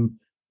have them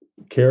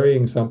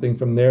carrying something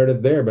from there to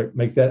there, but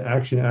make that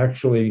action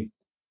actually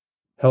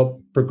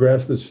help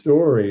progress the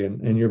story,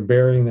 and you're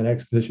burying that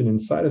exposition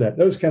inside of that.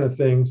 Those kind of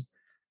things.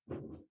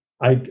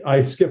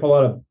 I skip a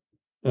lot of,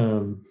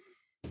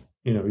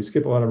 we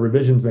skip a lot of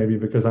revisions maybe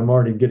because I'm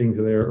already getting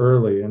to there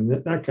early, and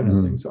that kind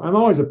of thing. So I'm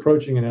always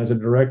approaching it as a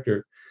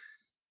director,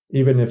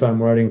 even if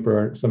I'm writing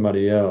for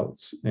somebody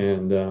else.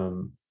 And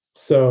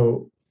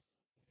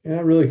I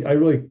really, I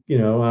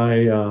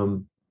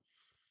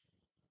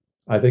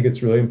think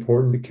it's really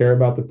important to care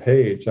about the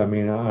page. I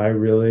mean, I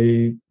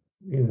really,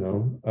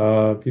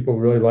 people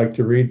really like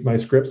to read my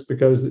scripts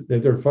because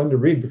they're fun to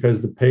read,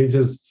 because the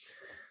pages,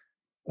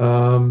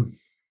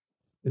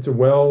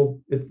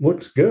 it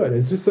looks good.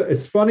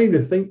 It's funny to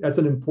think that's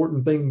an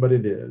important thing, but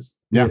it is.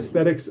 Yeah. The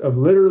aesthetics of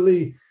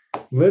literally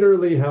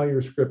how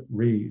your script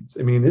reads.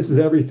 I mean, this is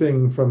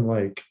everything from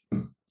like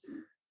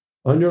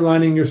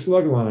underlining your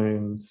slug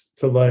lines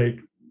to like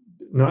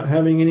not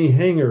having any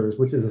hangers,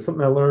 which is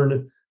something I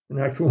learned in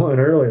Act 1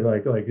 early.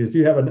 Like if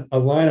you have a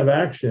line of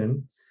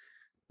action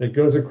that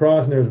goes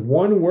across and there's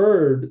one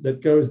word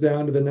that goes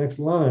down to the next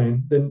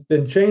line, then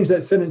change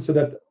that sentence so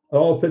that it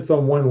all fits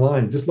on one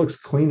line. It just looks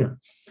cleaner.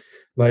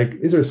 Like,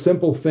 these are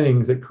simple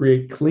things that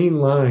create clean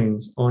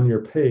lines on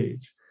your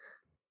page,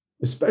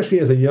 especially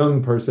as a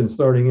young person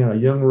starting out, a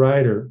young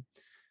writer.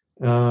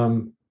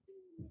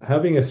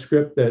 Having a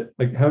script that,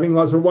 like, having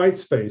lots of white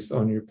space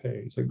on your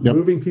page, like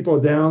moving people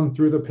down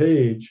through the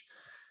page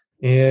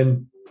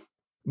and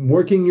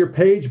working your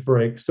page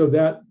break so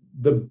that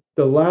the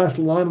last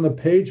line on the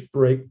page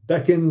break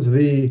beckons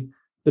the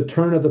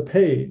turn of the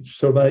page,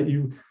 so that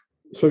you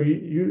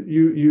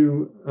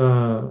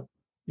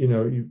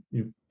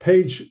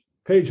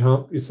page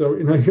hump. So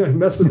you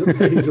mess with the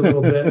page a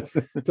little bit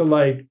to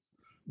like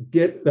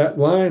get that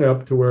line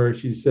up to where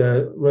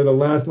where the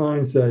last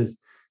line says,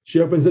 she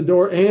opens the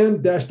door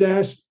and ...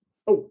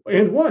 Oh,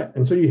 and what?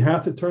 And so you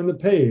have to turn the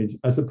page,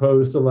 as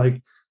opposed to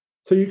like,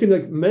 so you can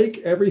like make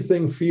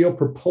everything feel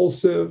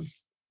propulsive,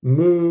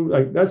 move.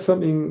 Like, that's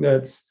something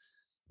that's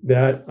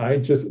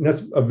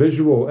a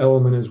visual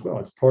element as well.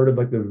 It's part of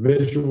like the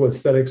visual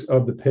aesthetics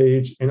of the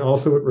page. And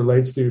also it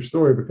relates to your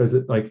story, because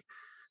it like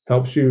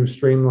helps you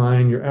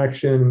streamline your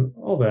action,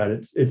 all that.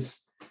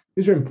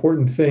 These are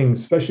important things,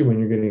 especially when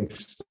you're getting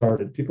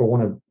started. People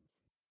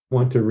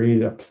want to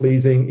read a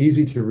pleasing,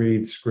 easy to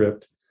read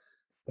script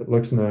that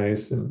looks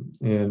nice and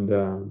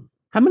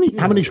how many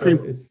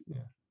screenplays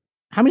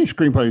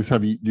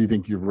do you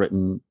think you've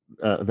written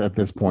at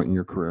this point in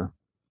your career?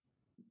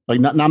 Like,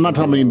 I'm not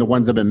talking about the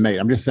ones that have been made.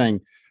 I'm just saying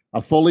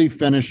a fully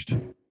finished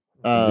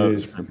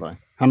screenplay.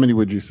 How many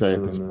would you say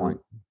at this point?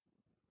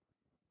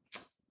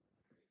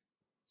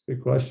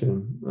 Good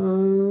question.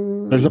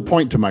 There's a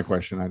point to my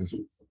question. I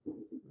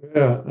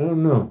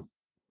don't know.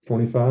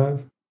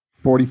 25?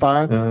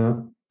 45?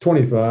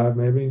 25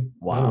 maybe.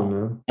 Wow. I don't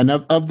know. And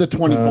of the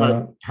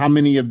 25, how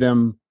many of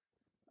them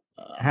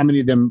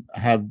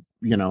have,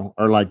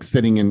 are like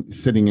sitting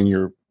in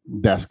your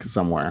desk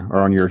somewhere or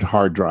on your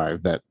hard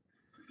drive that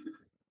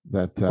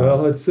well,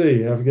 let's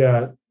see. I've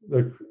got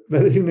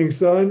That Evening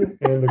Sun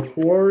and The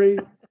Quarry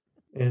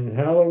and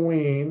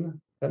Halloween.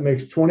 That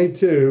makes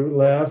 22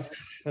 left.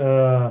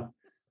 4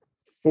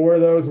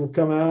 of those will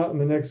come out in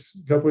the next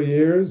couple of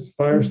years.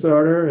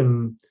 Firestarter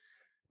and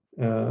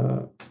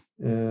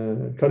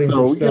Cutting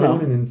Through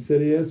Stone and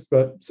Insidious.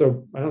 But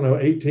so I don't know,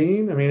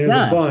 18. I mean, there's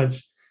a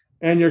bunch,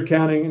 and you're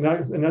counting,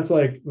 and that's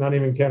like not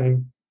even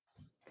counting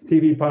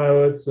TV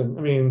pilots, and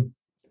I mean,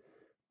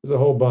 there's a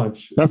whole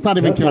bunch. That's not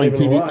even counting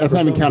TV. That's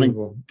not even counting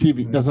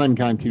TV. Yeah. That's not even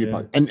counting TV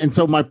pilots. And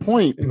so my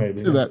point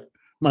to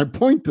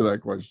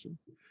that question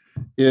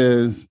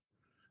is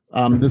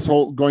this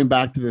whole going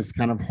back to this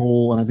kind of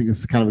whole, and I think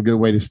it's kind of a good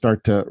way to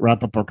start to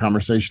wrap up our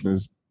conversation,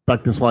 is back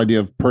to this whole idea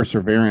of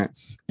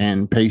perseverance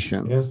and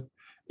patience.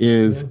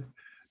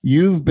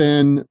 You've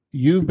been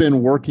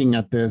working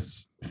at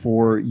this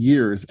for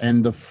years,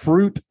 and the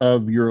fruit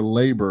of your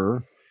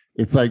labor,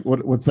 it's like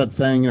what's that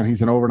saying?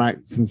 He's an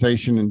overnight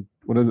sensation, and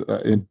what is it?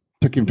 It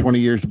took him 20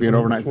 years to be an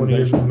overnight 20 sensation.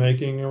 Years in the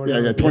making, or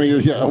whatever. 20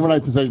 years.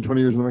 Overnight sensation,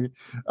 20 years in the making.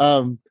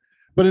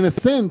 But in a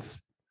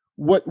sense,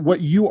 what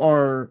you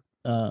are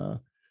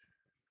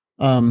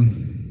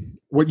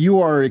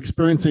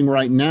experiencing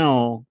right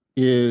now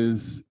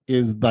is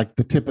like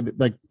the tip of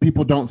like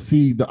people don't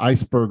see the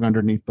iceberg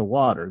underneath the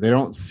water. They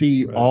don't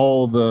see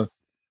all the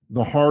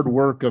hard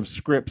work of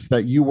scripts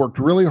that you worked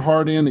really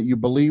hard in, that you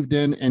believed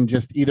in, and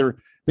just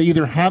they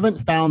either haven't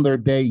found their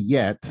day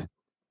yet,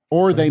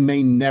 or they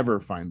may never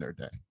find their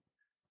day.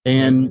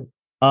 And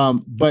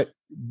but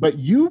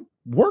you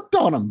worked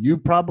on them. You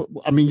probably,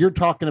 I mean, you're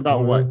talking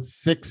about what,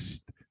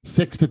 6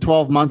 to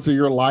 12 months of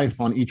your life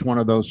on each one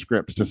of those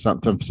scripts to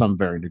some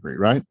varying degree,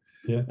 right?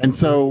 Yeah. And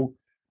so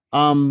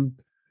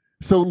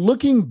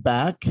looking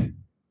back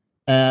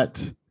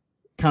at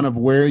kind of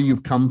where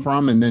you've come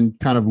from, and then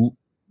kind of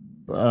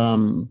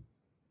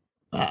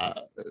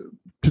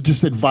to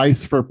just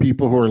advice for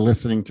people who are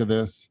listening to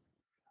this,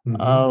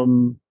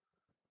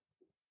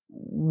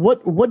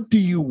 what do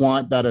you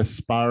want that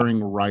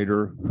aspiring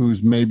writer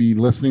who's maybe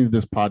listening to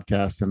this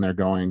podcast and they're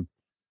going,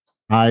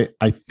 I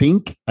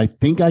think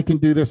I can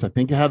do this. I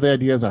think I have the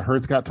ideas. I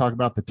heard Scott talk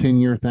about the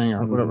 10-year thing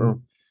or whatever.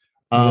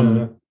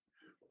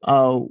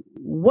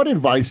 What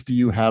advice do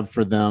you have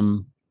for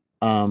them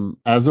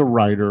as a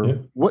writer? Yeah.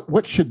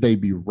 What should they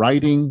be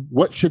writing?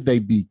 What should they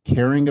be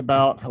caring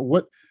about?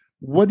 What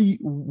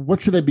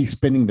should they be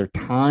spending their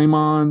time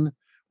on?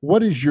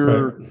 What is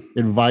your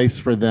advice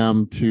for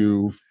them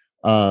to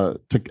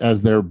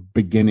as they're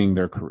beginning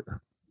their career?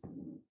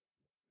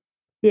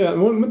 Yeah,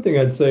 one thing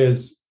I'd say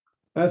is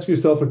ask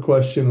yourself a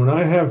question. When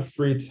I have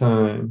free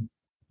time,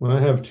 when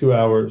I have 2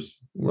 hours,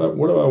 what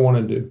do I want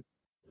to do?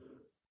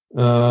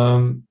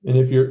 And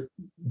if your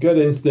gut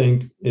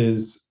instinct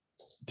is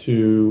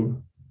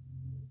to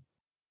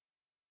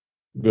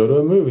go to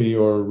a movie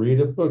or read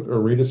a book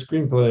or read a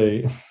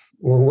screenplay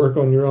or work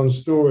on your own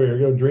story or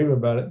go dream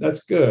about it,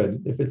 that's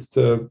good. If it's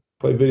to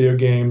play video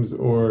games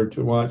or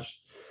to watch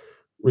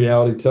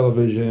reality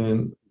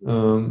television,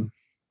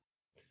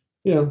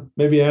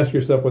 maybe ask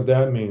yourself what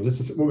that means. This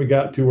is what we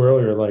got to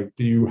earlier. Like,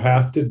 do you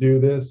have to do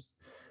this?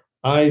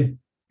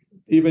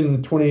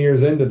 Even 20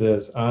 years into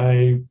this,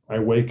 I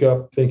wake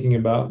up thinking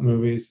about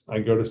movies. I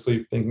go to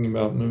sleep thinking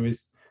about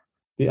movies.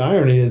 The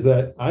irony is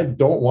that I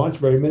don't watch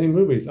very many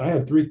movies. I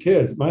have 3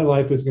 kids. I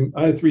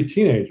have 3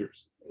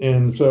 teenagers.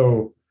 And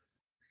so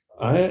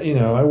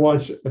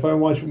if I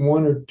watch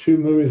 1 or 2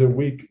 movies a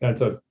week,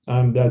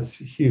 that's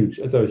huge.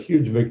 That's a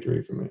huge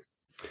victory for me.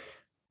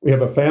 We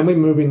have a family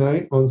movie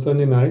night on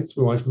Sunday nights.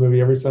 We watch a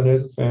movie every Sunday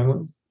as a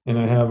family. And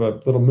I have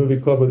a little movie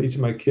club with each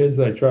of my kids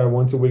that I try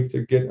once a week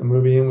to get a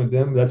movie in with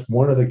them. That's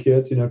one of the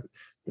kids, But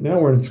now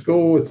we're in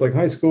school. It's like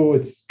high school.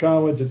 It's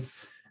college.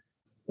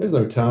 There's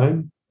no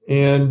time.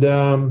 And,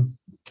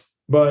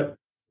 but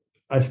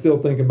I still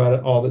think about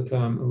it all the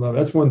time. I love it.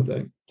 That's one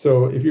thing.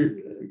 So if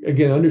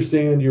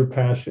understand your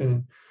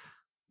passion.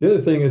 The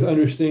other thing is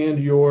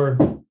understand your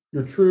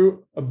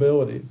true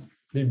abilities.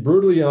 Be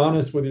brutally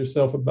honest with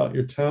yourself about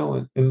your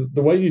talent. And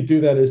the way you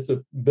do that is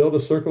to build a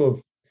circle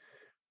of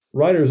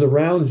writers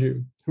around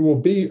you who will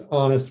be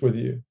honest with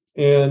you.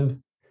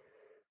 And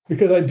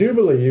because I do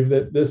believe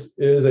that this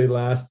is a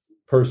last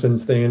person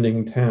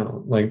standing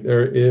town. Like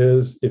there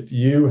is, if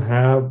you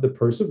have the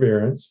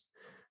perseverance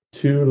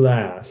to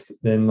last,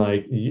 then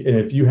and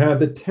if you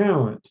have the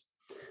talent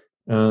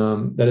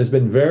that has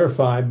been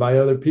verified by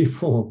other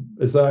people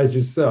besides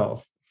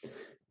yourself,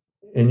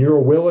 and you're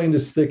willing to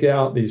stick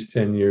out these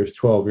 10 years,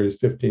 12 years,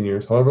 15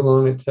 years, however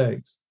long it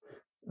takes,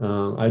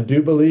 I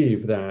do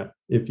believe that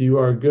if you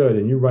are good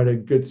and you write a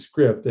good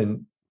script,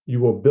 and you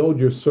will build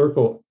your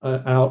circle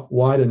out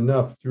wide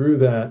enough through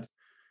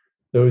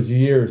those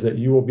years, that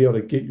you will be able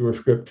to get your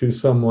script to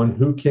someone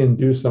who can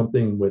do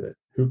something with it,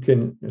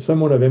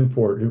 someone of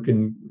import, who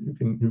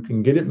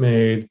can get it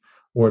made,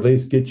 or at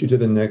least get you to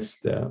the next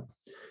step.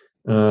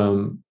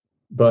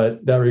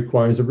 But that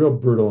requires a real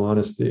brutal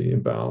honesty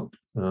about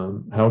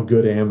how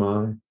good am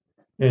I,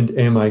 and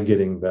am I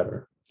getting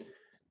better?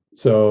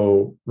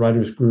 So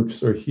writers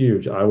groups are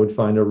huge. I would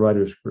find a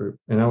writers group,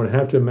 and I would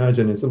have to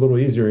imagine it's a little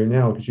easier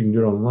now because you can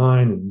do it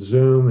online and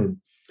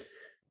Zoom.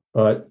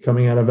 But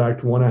coming out of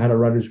Act One, I had a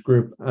writers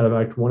group. Out of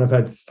Act One, I've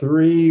had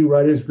 3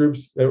 writers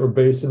groups that were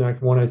based in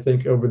Act One, I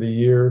think, over the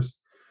years.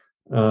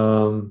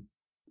 And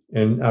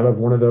out of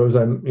one of those,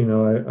 I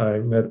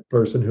met a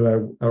person who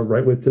I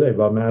write with today,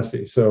 Bob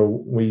Massey.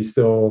 So we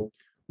still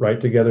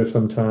write together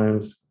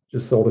sometimes.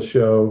 Just sold a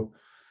show.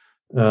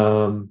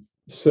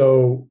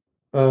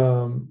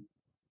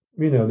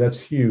 That's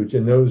huge.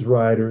 And those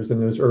writers in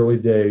those early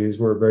days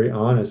were very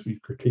honest. We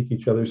critique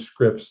each other's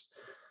scripts,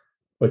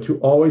 but to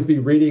always be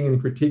reading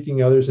and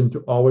critiquing others, and to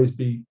always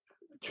be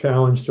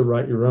challenged to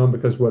write your own,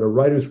 because what a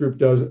writers group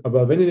does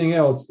above anything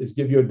else is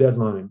give you a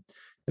deadline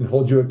and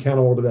hold you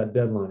accountable to that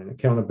deadline.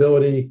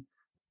 Accountability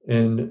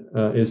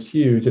is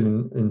huge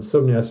and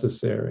so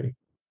necessary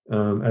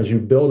as you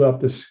build up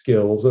the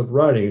skills of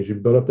writing, as you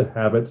build up the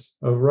habits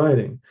of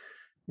writing.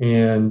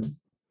 And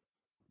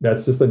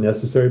that's just a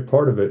necessary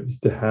part of it, is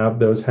to have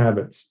those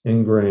habits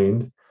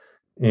ingrained.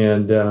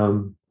 And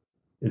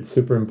it's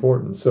super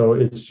important. So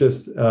it's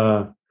just,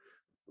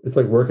 it's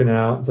like working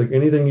out. It's like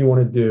anything you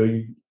want to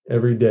do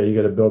every day, you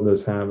got to build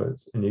those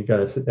habits, and you got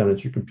to sit down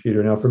at your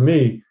computer. Now, for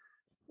me,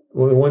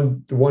 well,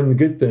 the one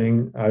good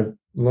thing I've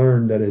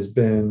learned that has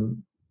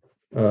been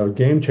a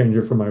game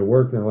changer for my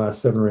work in the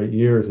last 7 or 8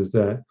 years is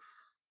that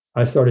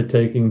I started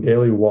taking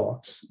daily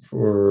walks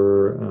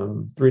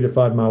for 3 to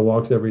 5 mile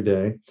walks every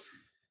day.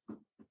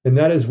 And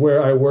that is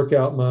where I work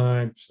out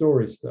my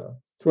story stuff.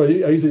 So I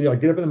usually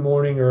get up in the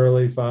morning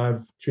early,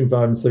 between 5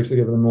 and 6, I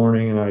get up in the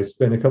morning, and I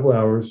spend a couple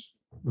hours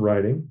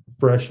writing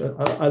fresh.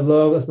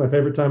 That's my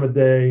favorite time of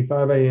day,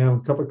 5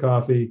 a.m., cup of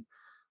coffee.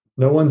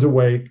 No one's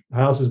awake. The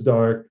house is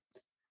dark.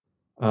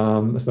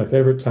 That's my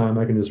favorite time.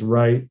 I can just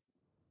write.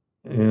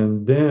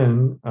 And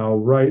then I'll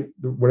write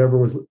whatever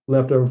was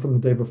left over from the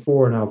day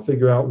before, and I'll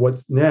figure out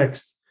what's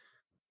next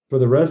for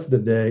the rest of the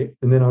day.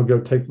 And then I'll go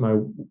take my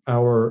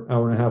hour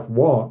and a half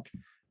walk.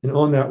 And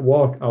on that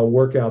walk, I'll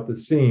work out the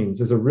scenes.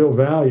 There's a real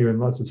value and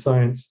lots of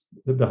science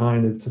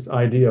behind it. It's this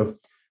idea of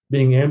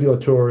being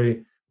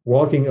ambulatory.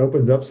 Walking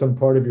opens up some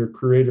part of your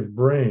creative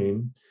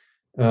brain.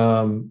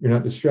 You're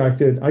not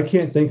distracted. I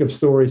can't think of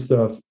story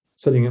stuff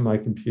sitting at my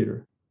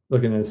computer,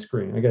 looking at a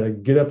screen. I got to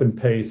get up and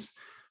pace.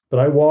 But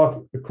I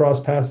walk across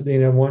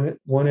Pasadena,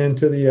 one end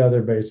to the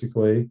other,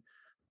 basically.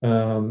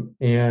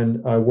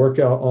 And I work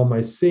out all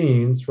my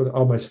scenes for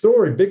all my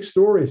story, big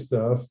story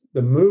stuff,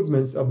 the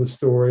movements of the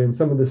story and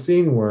some of the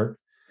scene work.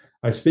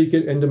 I speak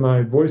it into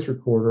my voice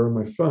recorder on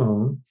my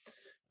phone.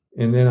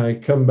 And then I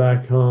come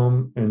back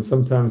home, and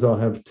sometimes I'll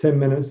have 10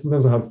 minutes,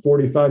 sometimes I'll have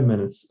 45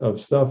 minutes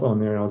of stuff on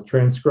there, and I'll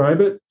transcribe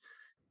it,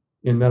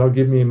 and that'll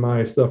give me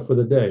my stuff for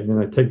the day. And then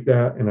I take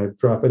that and I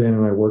drop it in,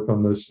 and I work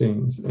on those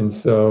scenes. And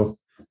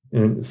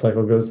the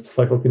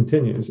cycle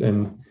continues.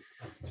 And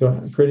so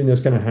creating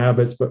those kind of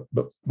habits, but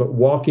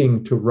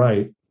walking to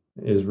write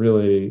is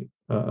really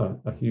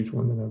a huge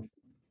one that I've.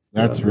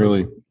 That's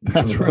really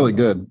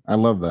good. I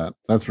love that.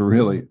 That's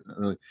really.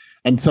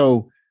 And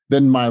so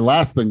then my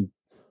last thing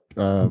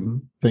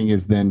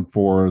is then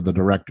for the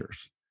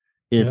directors.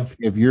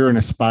 If you're an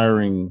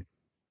aspiring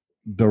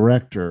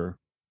director,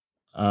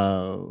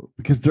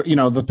 because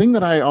the thing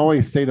that I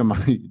always say to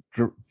my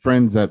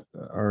friends that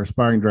are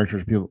aspiring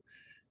directors, people,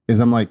 is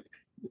I'm like,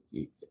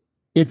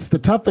 it's the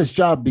toughest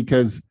job,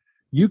 because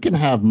you can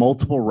have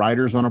multiple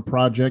writers on a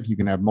project. You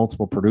can have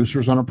multiple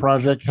producers on a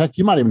project. Heck,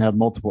 you might even have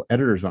multiple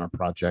editors on a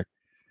project.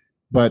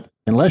 But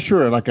unless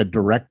you're like a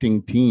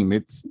directing team,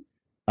 it's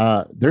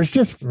there's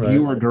just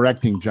fewer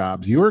directing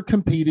jobs. You're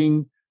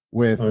competing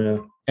with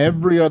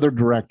every other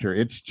director.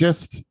 It's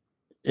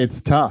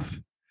tough.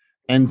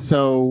 And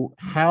so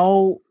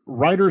how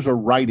writers are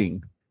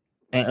writing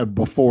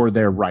before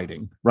they're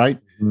writing, right?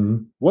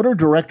 Mm-hmm. What are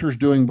directors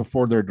doing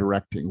before they're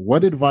directing?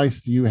 What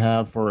advice do you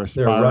have for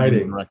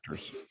aspiring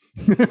directors?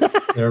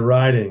 They're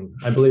writing.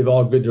 I believe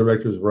all good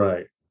directors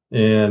write,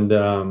 and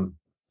or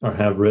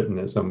have written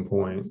at some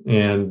point.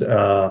 And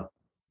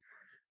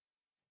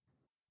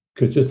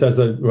because just as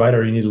a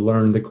writer, you need to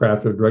learn the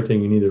craft of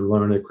directing. You need to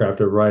learn the craft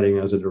of writing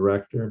as a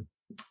director,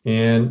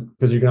 and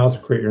because you can also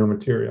create your own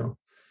material.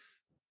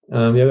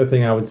 The other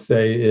thing I would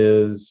say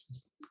is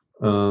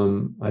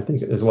I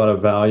think there's a lot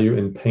of value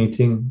in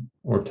painting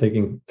or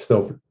taking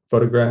still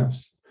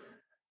photographs.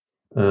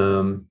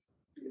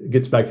 It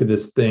gets back to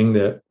this thing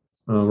that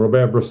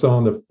Robert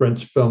Bresson, the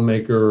French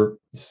filmmaker,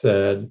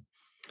 said,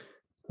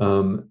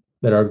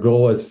 that our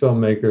goal as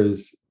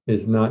filmmakers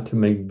is not to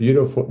make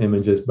beautiful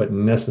images, but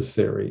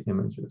necessary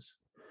images.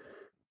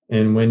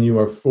 And when you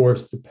are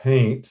forced to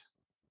paint,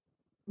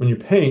 when you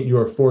paint, you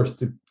are forced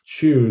to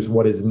choose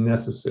what is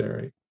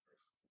necessary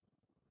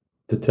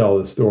to tell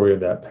the story of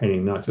that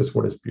painting, not just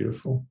what is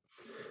beautiful.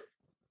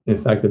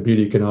 In fact, the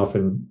beauty can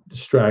often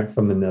distract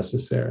from the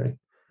necessary.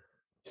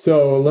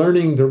 So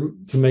learning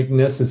to make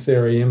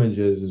necessary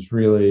images is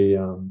really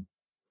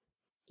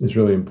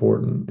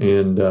important.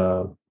 And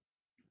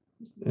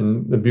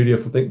the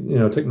beautiful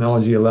thing,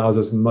 technology allows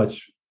us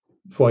much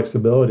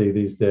flexibility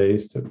these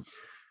days to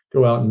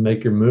go out and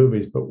make your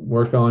movies, but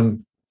work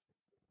on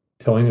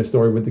telling a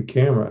story with the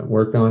camera,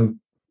 work on,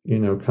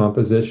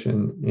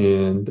 composition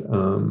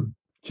and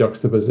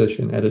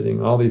juxtaposition,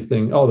 editing, all these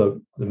things, all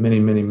the many,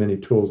 many, many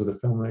tools of the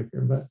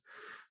filmmaker, but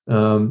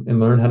and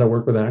learn how to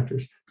work with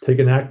actors. Take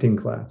an acting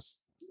class.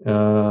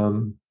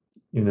 Learn,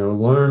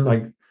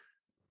 like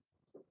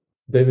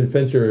David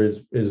Fincher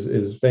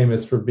is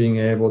famous for being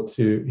able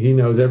to, he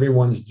knows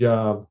everyone's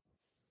job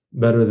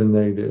better than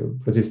they do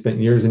because he spent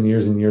years and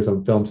years and years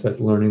on film sets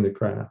learning the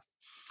craft.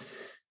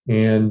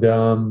 And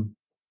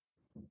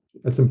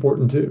that's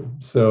important too.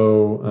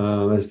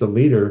 So as the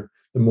leader,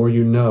 the more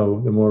you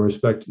know, the more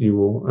respect you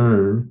will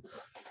earn.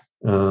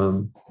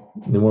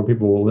 The more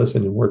people will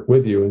listen and work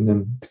with you, and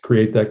then to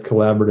create that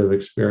collaborative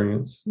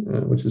experience,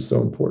 which is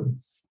so important.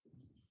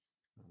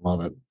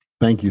 Love it.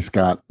 Thank you,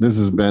 Scott. This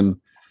has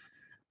been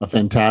a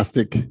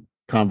fantastic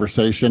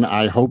conversation.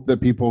 I hope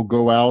that people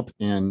go out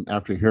and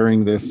after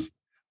hearing this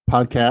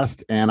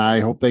podcast, and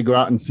I hope they go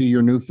out and see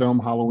your new film,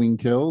 Halloween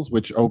Kills,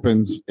 which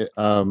opens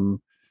on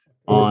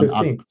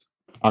 15th.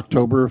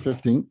 October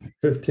 15th.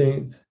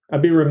 15th.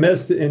 I'd be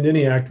remiss to end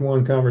any Act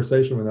One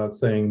conversation without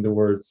saying the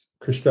words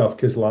Krzysztof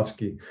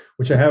Kieślowski,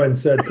 which I haven't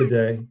said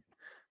today,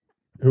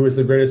 who is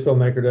the greatest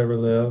filmmaker to ever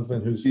live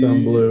and whose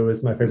film Blue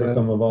is my favorite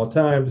film of all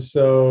time.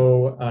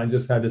 So I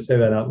just had to say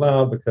that out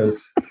loud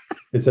because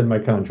it's in my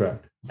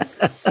contract.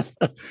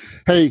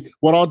 Hey,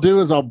 what I'll do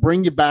is I'll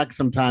bring you back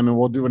sometime and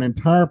we'll do an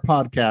entire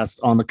podcast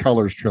on the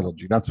Colors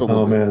trilogy. That's what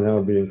we'll do. Man, that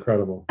would be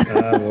incredible.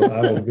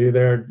 I will be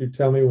there. You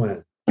tell me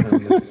when.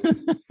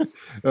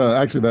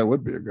 Actually, that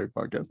would be a great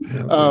podcast.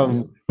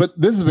 But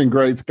this has been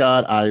great,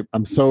 Scott.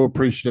 I'm so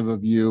appreciative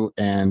of you,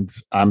 and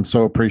I'm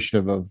so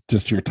appreciative of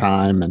just your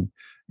time. And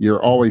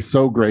you're always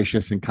so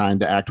gracious and kind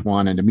to Act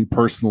One, and to me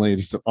personally,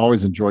 just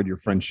always enjoyed your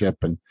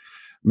friendship. And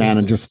man,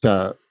 and just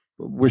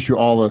wish you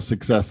all the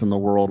success in the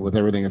world with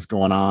everything that's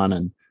going on.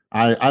 And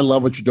I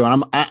love what you're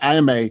doing.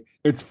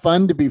 It's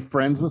fun to be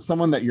friends with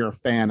someone that you're a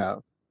fan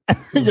of.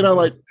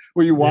 Like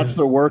where you watch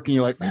their work and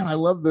you're like, man, I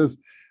love this.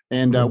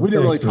 And we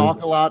didn't really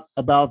talk a lot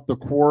about The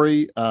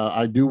Quarry.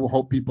 I do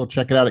hope people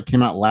check it out. It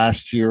came out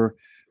last year,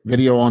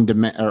 video on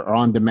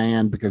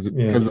demand because of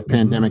the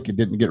pandemic. It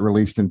didn't get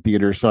released in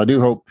theaters. So I do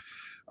hope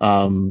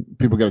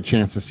people get a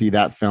chance to see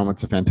that film.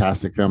 It's a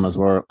fantastic film as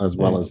well as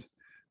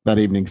That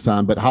Evening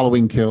Sun. But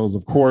Halloween Kills,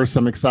 of course,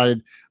 I'm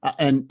excited.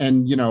 And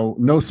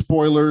no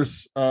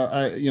spoilers. We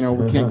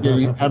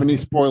can't have any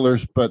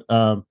spoilers, but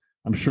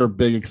I'm sure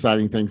big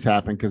exciting things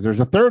happen because there's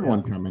a third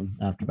one coming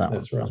after that.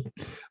 That's one.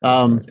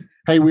 Right.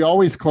 Hey, we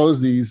always close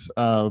these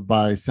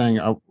by saying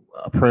a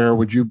prayer.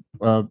 Would you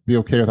be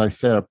okay if I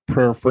said a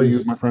prayer for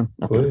you, my friend?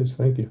 Okay. Please,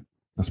 thank you.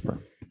 Let's pray.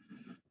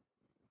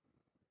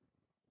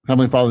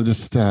 Heavenly Father,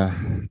 just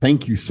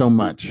thank you so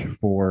much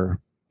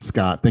for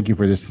Scott. Thank you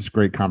for this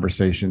great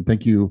conversation.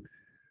 Thank you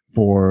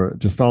for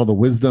just all the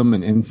wisdom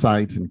and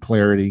insight and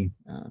clarity.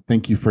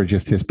 Thank you for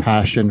just his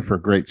passion for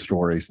great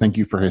stories. Thank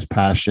you for his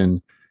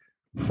passion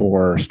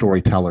for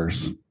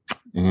storytellers.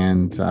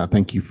 And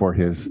thank you for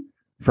his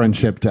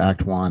friendship to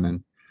Act One.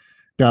 And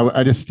God,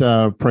 I just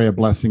pray a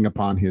blessing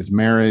upon his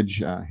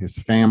marriage,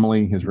 his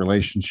family, his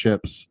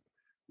relationships.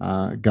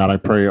 God, I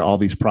pray all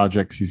these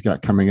projects he's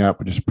got coming up.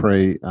 I just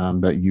pray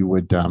that you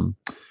would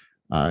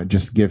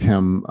just give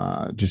him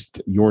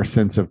just your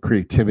sense of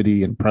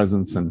creativity and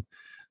presence. And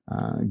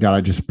God,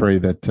 I just pray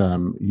that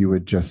you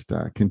would just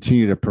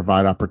continue to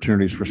provide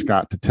opportunities for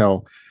Scott to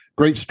tell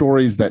great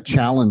stories that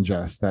challenge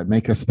us, that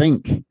make us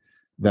think,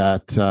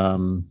 that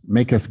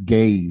make us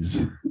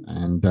gaze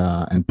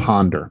and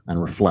ponder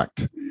and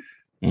reflect.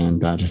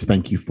 And just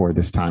thank you for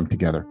this time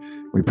together.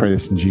 We pray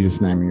this in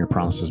Jesus' name and your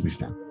promises we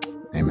stand.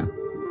 Amen.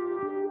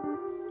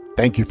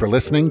 Thank you for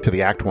listening to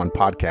the Act One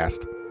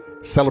podcast,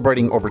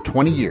 celebrating over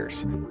 20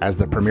 years as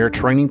the premier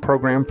training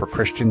program for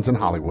Christians in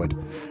Hollywood.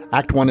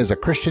 Act One is a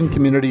Christian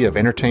community of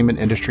entertainment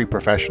industry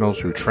professionals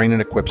who train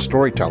and equip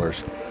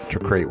storytellers to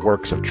create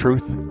works of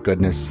truth,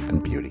 goodness,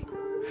 and beauty.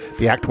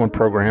 The Act One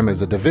program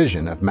is a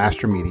division of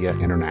Master Media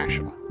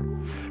International.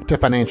 To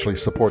financially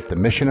support the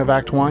mission of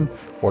Act One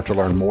or to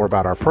learn more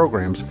about our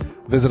programs,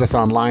 visit us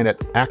online at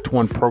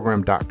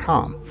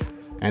actoneprogram.com.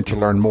 And to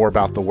learn more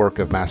about the work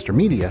of Master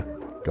Media,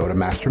 go to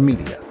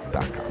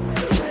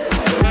mastermedia.com.